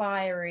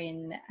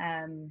aspiring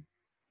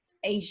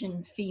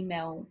Asian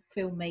female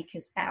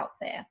filmmakers out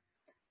there.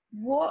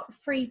 What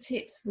 3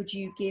 tips would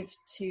you give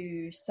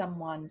to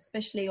someone,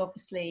 especially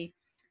obviously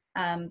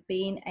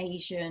being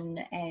Asian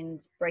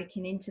and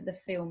breaking into the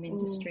film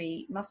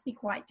industry must be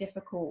quite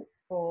difficult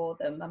for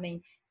them? I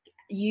mean,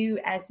 you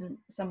as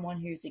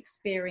someone who's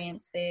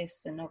experienced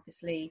this and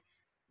obviously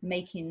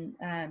making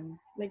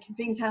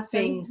things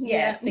happen.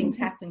 Things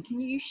happen. Can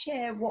you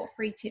share what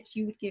 3 tips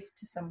you would give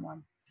to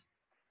someone?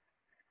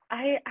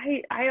 I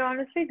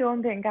honestly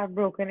don't think I've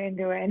broken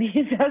into any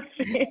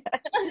industry.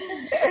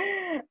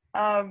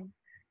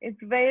 It's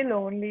very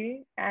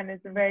lonely, and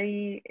it's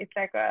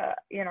like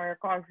you're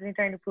constantly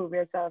trying to prove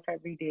yourself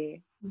every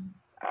day.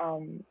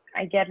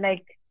 I get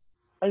like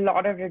a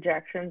lot of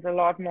rejections, a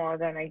lot more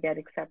than I get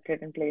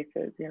accepted in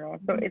places,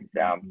 so it's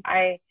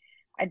I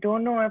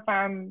don't know if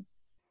I'm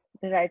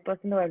the right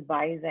person to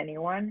advise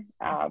anyone,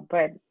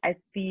 but I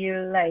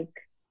feel like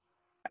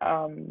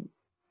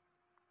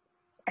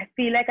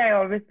I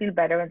always feel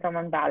better when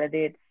someone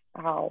validates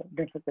how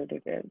difficult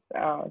it is.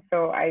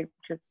 So I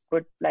just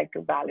would like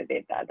to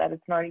validate that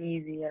it's not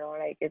easy,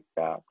 like it's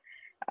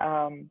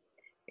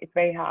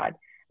very hard.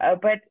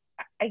 But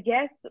I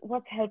guess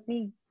what's helped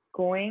me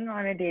going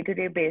on a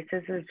day-to-day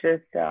basis is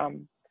just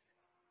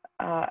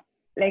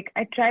like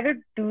I try to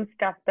do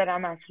stuff that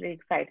I'm actually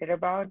excited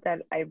about,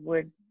 that I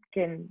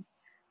can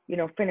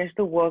finish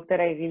the work that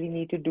I really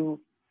need to do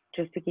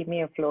just to keep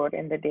me afloat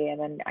in the day, and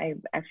then I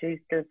actually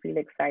still feel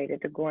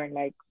excited to go and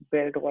like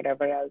build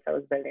whatever else I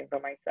was building for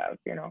myself.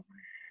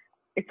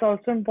 it's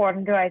also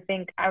important to, I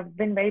think, I've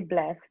been very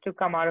blessed to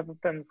come out of a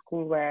film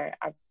school where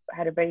I've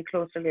had a very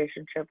close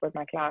relationship with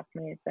my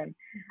classmates, and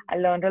I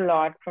learned a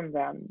lot from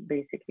them,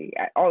 basically.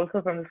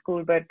 Also from the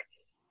school, but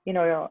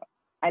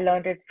I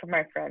learned it from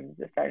my friends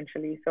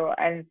essentially. So,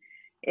 and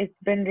it's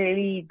been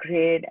really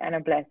great and a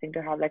blessing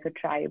to have like a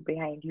tribe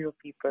behind you of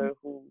people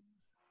who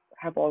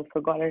have also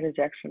got a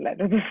rejection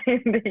letter the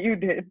same day you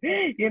did,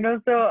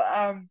 So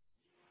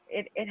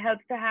it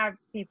helps to have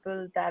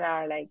people that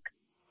are like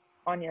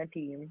on your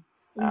team.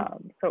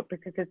 So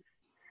because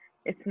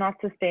it's not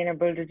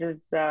sustainable to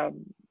just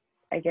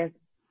I guess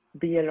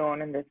be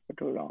alone in this for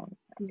too long.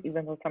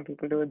 Even though some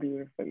people do it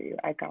beautifully,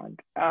 I can't.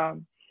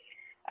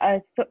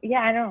 So yeah,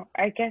 I know.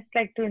 I guess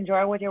like to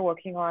enjoy what you're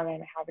working on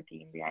and have a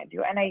team behind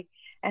you.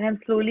 And I'm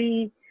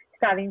slowly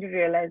starting to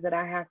realize that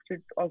I have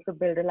to also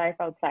build a life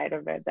outside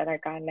of it. That I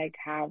can't like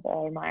have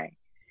all my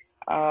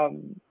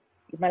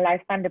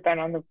life can't depend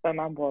on the film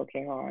I'm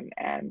working on.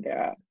 And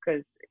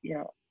because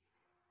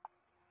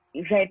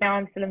right now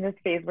I'm still in this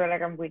phase where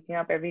like I'm waking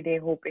up every day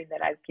hoping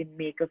that I can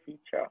make a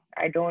feature.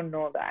 I don't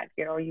know that.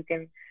 You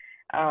can.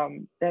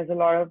 There's a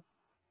lot of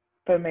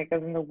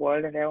filmmakers in the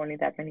world, and there are only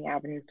that many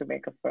avenues to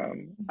make a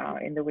film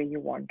in the way you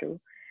want to.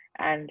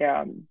 And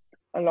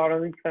a lot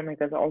of these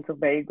filmmakers are also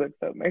very good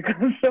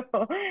filmmakers.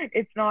 So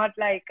it's not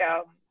like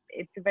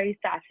it's a very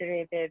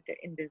saturated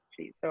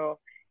industry. So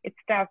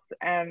it's tough,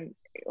 and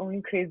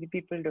only crazy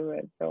people do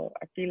it. So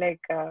I feel like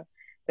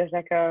there's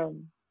like a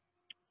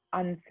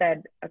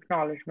unsaid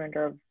acknowledgement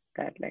of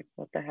that, like,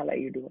 what the hell are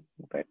you doing?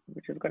 But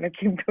which is gonna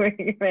keep doing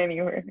it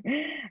anyway.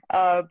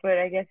 But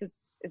I guess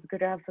it's good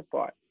to have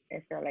support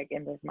if you're like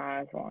in this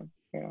marathon,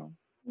 Yeah,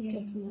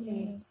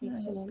 definitely. Yeah.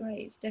 No, that's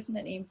great. It's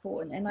definitely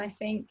important. And I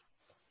think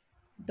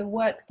the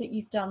work that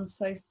you've done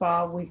so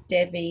far with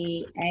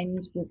Devi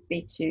and with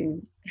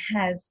Bittu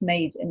has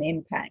made an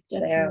impact.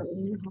 There are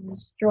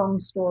strong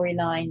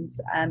storylines,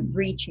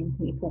 reaching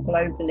people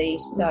globally.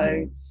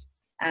 So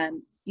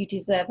you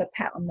deserve a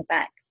pat on the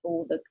back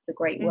for the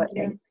great work that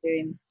you're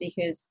doing,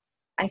 because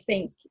I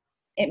think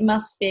it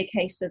must be a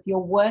case of you're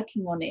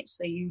working on it,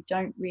 so you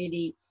don't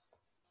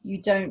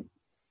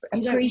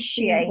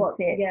appreciate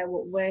it,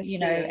 what we're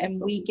seeing, and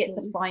we get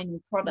the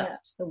final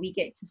product, so we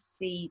get to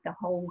see the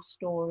whole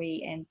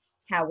story and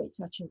how it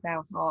touches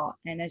our heart.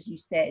 And as you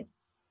said,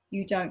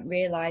 you don't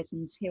realize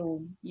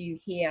until you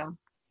hear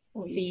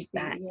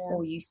feedback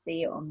or you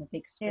see it on the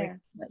big screen.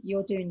 But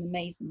you're doing an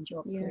amazing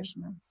job,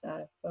 Karishma.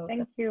 So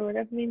thank you.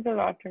 That means a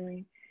lot to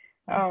me.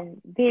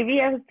 Devi,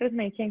 I was just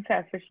making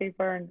selfishly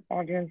for an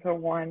audience of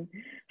one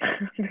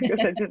because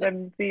I just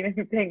hadn't seen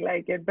anything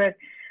like it. But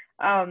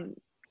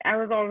I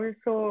was always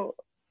so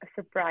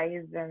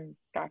surprised and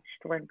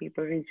touched when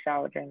people reached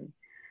out, and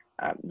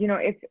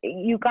it's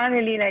you can't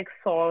really like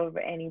solve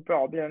any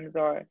problems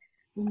or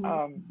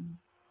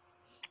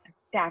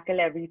tackle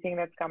everything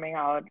that's coming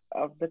out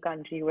of the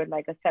country with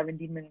like a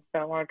 17-minute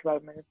film or a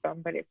 12-minute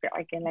film. But if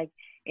I can like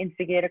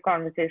instigate a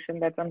conversation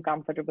that's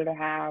uncomfortable to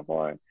have,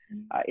 or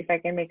if I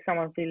can make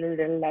someone feel a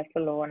little less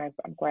alone,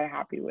 I'm quite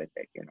happy with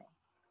it,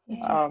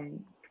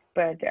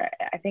 But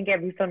I think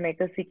every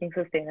filmmaker is seeking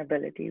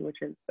sustainability,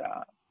 which is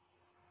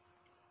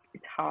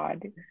it's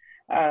hard.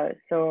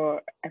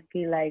 So I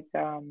feel like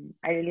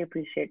I really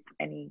appreciate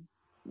any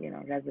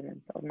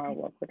resonance of my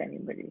work with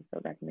anybody. So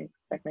that makes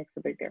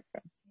a big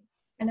difference.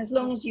 And as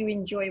long as you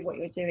enjoy what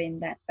you're doing,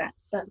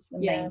 that's the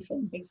main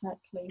thing.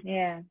 Exactly.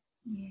 Yeah.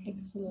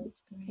 Excellent.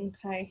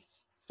 Okay.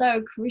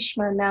 So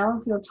Karishma,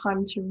 now's your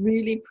time to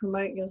really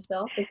promote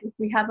yourself, because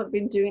we haven't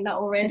been doing that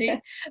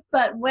already.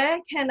 But where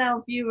can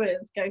our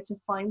viewers go to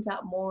find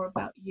out more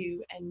about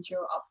you and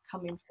your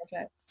upcoming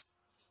projects?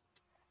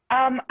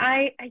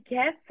 I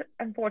guess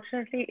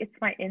unfortunately it's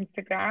my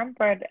Instagram,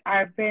 but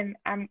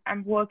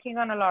I'm working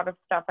on a lot of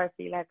stuff. I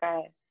feel like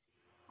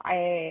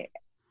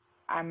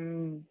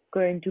I'm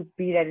going to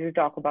be ready to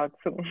talk about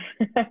soon.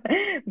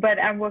 But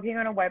I'm working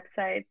on a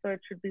website, so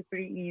it should be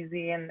pretty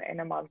easy in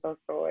a month or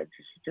so. It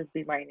should just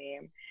be my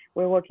name.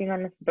 We're working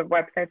on the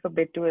website for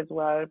Bittu as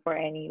well, for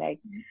any like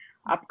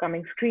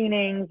upcoming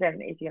screenings,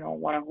 and if you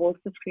want to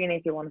host the screening,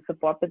 if you want to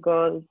support the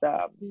girls,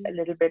 a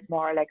little bit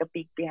more like a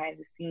peek behind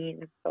the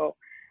scenes. So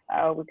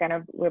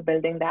we're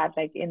building that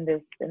like in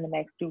the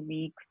next 2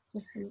 weeks.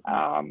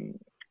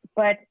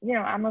 But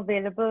I'm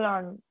available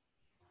on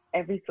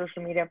every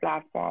social media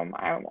platform.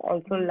 I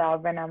also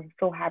love, and I'm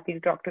so happy to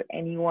talk to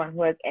anyone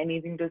who has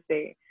anything to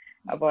say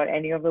about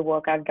any of the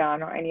work I've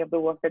done or any of the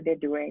work that they're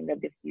doing,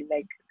 that they feel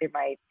like they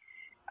might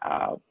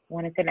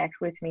want to connect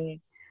with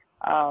me.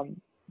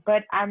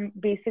 But I'm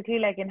basically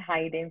like in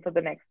hiding for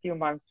the next few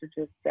months to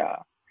just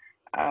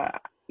I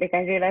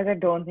realize I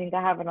don't think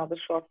I have another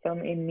short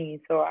film in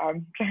me, so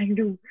I'm trying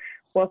to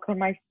work on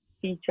my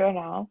feature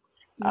now.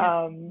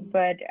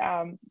 But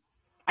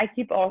I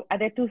keep there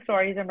are 2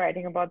 stories I'm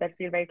writing about that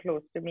feel very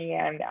close to me,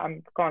 and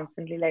I'm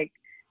constantly like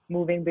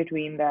moving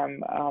between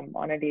them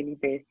on a daily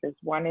basis.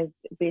 One is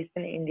based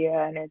in India,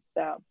 and it's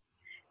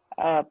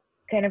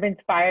kind of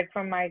inspired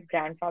from my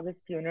grandfather's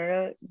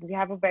funeral. We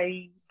have a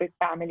very big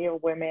family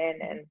of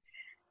women,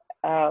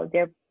 and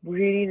they're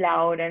really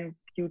loud and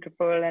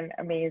beautiful and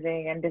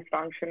amazing and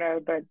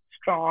dysfunctional, but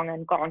strong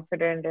and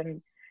confident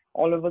and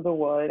all over the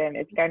world. And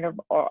it's kind of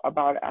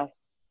about us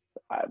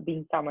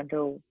being summoned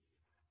to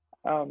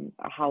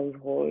a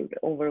household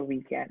over a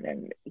weekend,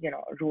 and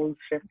rules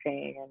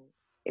shifting, and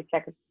it's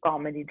like a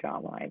comedy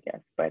drama, I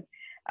guess. But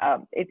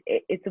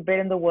it's a bit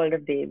in the world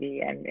of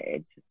Devi, and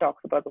it just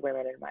talks about the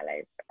women in my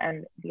life.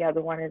 And the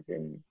other one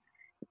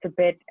it's a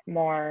bit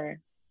more,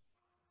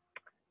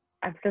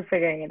 I'm still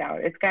figuring it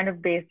out. It's kind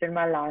of based in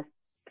my last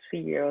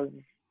 3 years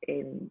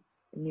in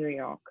New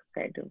York,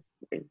 kind of.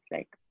 It's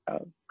like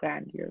a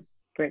grandiose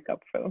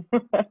breakup film.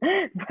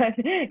 But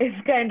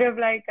it's kind of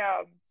like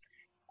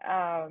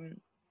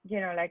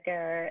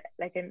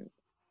like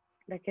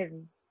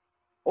an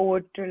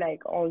ode to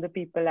like all the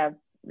people I've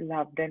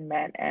loved and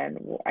met,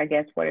 and I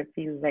guess what it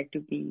feels like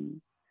to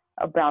be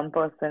a brown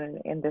person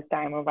in this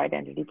time of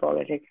identity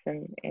politics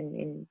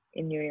in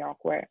New York,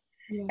 where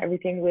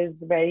everything was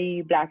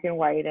very black and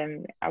white,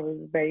 and I was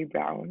very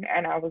brown,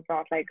 and I was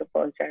not like a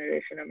first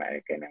generation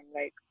American. I'm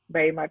like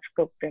very much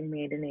cooked and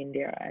made in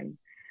India, and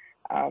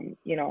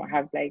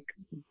have like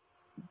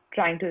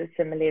trying to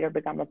assimilate or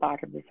become a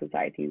part of the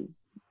society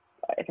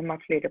at a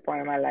much later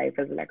point in my life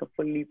as like a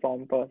fully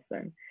formed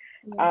person.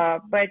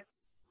 But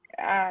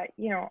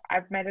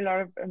I've met a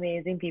lot of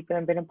amazing people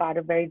and been a part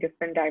of very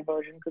different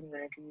divergent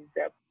communities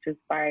just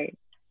by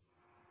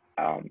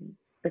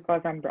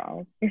because I'm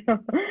brown.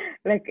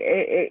 Like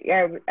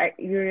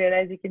you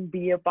realize you can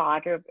be a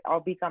part of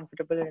or be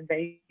comfortable in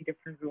very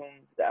different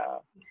rooms,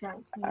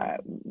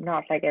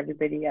 not like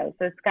everybody else.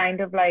 So it's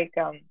kind of like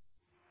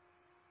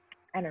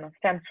I don't know,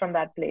 stems from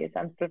that place.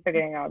 I'm still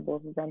figuring out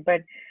both of them,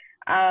 but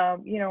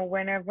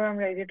whenever I'm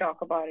ready to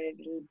talk about it,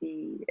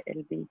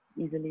 it'll be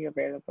easily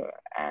available.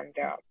 And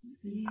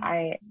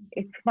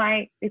it's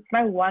my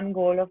one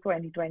goal of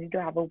 2020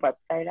 to have a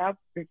website up,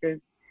 because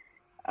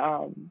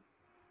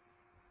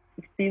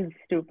it feels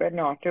stupid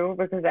not to,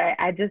 because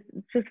I just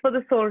for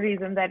the sole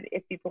reason that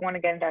if people want to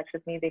get in touch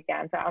with me, they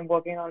can. So I'm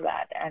working on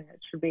that, and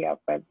it should be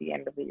up by the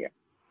end of the year.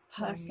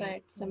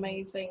 Perfect,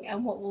 amazing.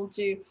 And what we'll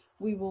do,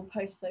 we will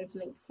post those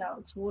links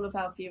out to all of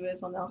our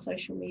viewers on our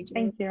social media.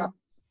 Thank you. So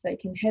they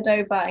can head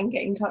over and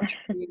get in touch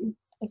with you.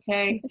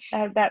 Okay.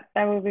 That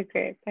would be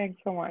great.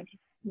 Thanks so much.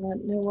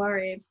 No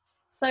worries.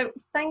 So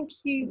thank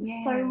you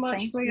so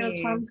much for your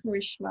time,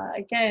 Karishma.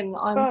 Again,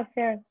 I'm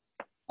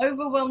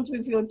overwhelmed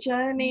with your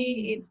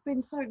journey. It's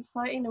been so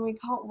exciting, and we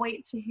can't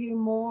wait to hear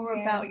more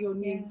about your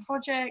new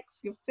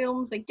projects, your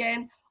films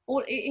again,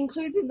 or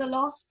including the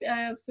last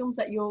films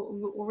that you've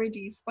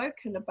already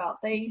spoken about.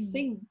 They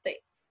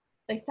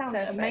they sound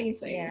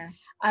amazing,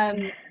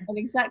 and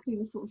exactly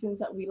the sort of things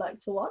that we like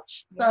to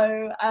watch.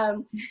 So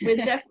we're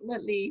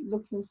definitely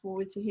looking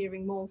forward to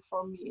hearing more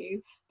from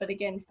you. But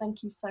again,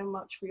 thank you so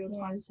much for your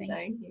time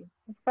today.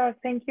 Of course,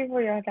 thank you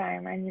for your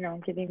time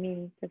and giving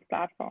me this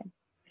platform.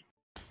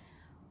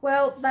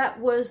 Well, that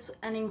was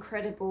an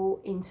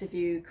incredible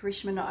interview.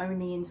 Karishma not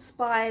only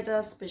inspired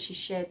us, but she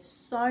shared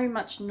so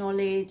much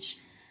knowledge,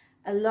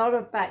 a lot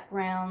of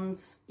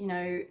backgrounds.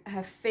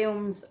 Her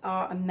films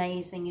are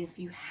amazing. If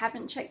you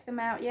haven't checked them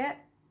out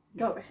yet,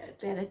 go ahead.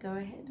 Better go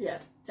ahead. Yeah,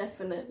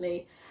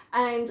 definitely.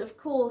 And of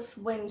course,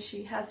 when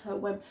she has her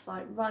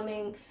website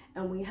running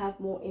and we have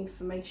more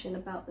information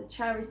about the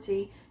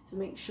charity to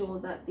make sure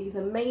that these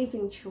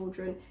amazing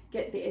children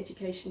get the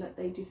education that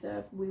they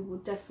deserve, we will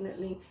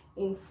definitely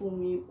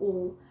inform you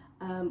all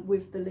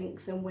with the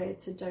links and where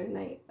to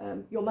donate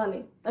your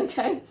money.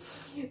 Okay,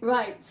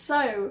 right.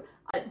 So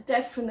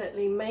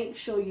definitely make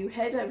sure you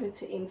head over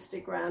to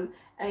Instagram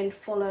and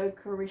follow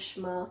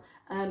Karishma.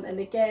 And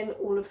again,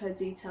 all of her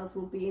details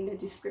will be in the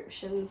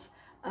descriptions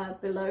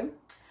below.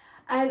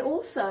 And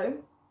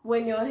also,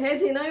 when you're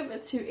heading over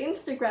to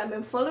Instagram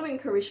and following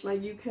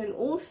Karishma, you can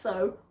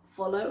also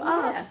follow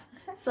us.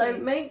 Exactly. So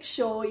make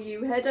sure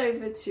you head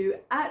over to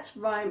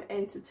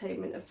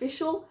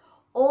 @RhymeEntertainmentOfficial,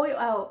 or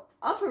our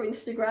other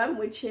Instagram,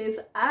 which is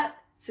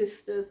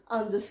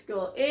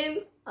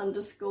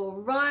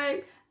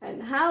 @sisters_in_rhyme.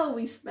 And how are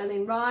we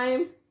spelling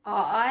rhyme?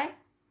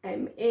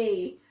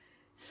 RIME.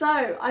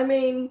 So, I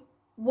mean,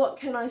 what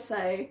can I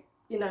say?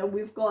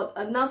 We've got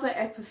another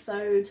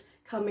episode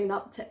coming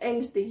up to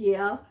end the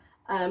year.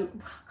 I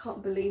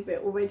can't believe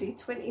it already.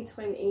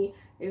 2020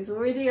 is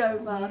already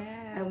over,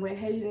 and we're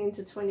heading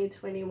into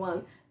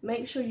 2021.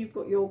 Make sure you've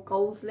got your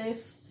goals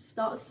list.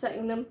 Start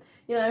setting them,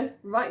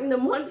 writing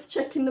them once,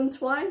 checking them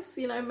twice,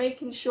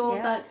 making sure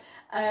that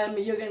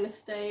you're going to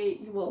stay,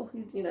 you're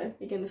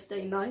going to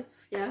stay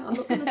nice. I'm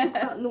not going to talk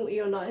about naughty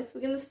or nice.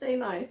 We're going to stay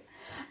nice.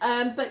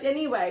 But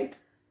anyway,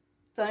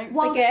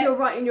 whilst you're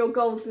writing your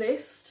goals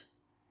list,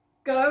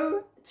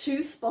 go to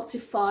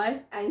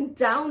Spotify and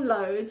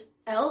download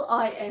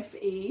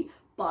LIFE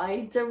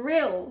by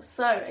Daryl.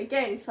 So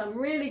again, some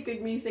really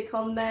good music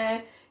on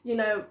there.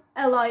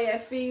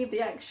 LIFE,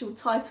 the actual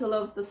title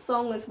of the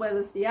song as well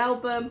as the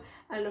album.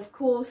 And of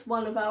course,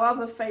 one of our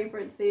other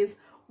favourites is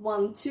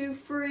 1, 2,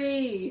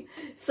 3.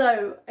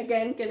 So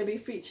again, going to be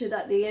featured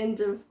at the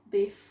end of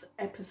this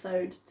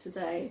episode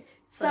today.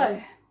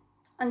 So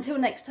until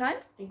next time,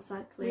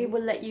 Exactly. we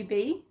will let you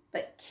be,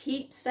 but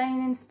keep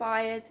staying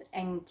inspired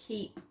and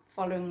keep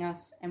following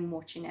us and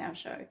watching our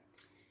show.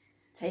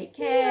 Take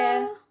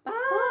care. Bye.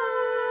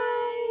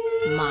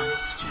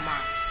 Monster.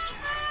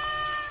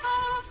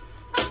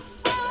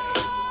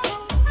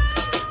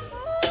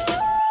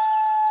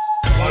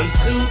 1,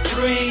 2,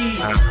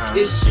 3.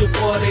 It's your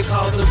boy, they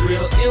call the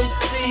real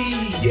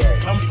MC.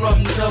 Yeah. I'm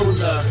from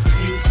NOLA,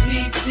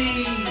 UTT.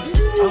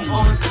 I'm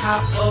on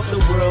top of the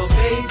world,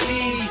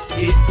 baby.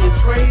 It is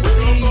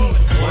crazy.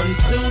 1,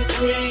 2,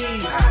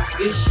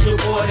 3. It's your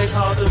boy, they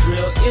call the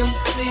real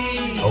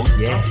MC. Oh,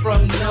 yeah. I'm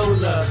from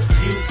NOLA,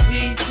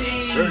 UTT.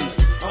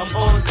 I'm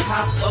on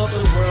top of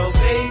the world,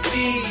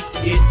 baby.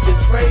 It is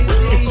crazy.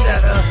 It's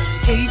that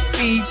skate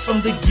feed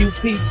from the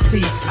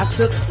UPT. I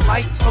took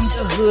flight from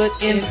the hood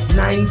in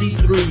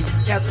 93.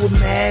 Cats were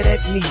mad at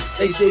me.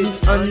 They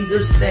didn't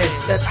understand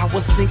that I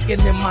was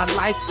sinking in my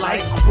life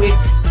like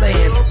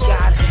quicksand.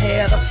 God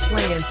had a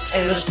plan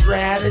and a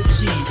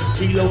strategy.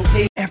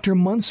 Relocate. After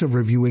months of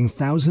reviewing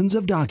thousands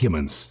of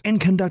documents and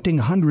conducting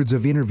hundreds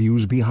of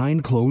interviews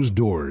behind closed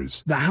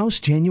doors, the House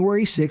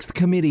January 6th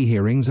committee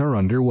hearings are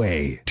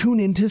underway. Tune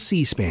into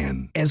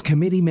C-SPAN as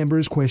committee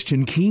members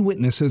question key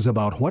witnesses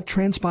about what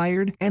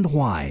transpired and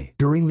why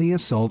during the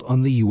assault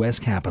on the U.S.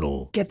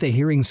 Capitol. Get the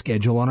hearing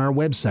schedule on our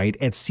website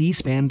at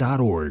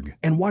cspan.org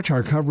and watch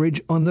our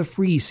coverage on the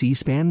free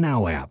C-SPAN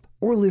Now app.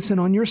 Or listen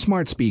on your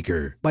smart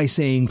speaker by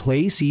saying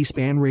play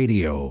C-SPAN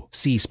Radio.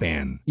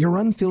 C-SPAN, your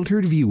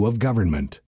unfiltered view of government.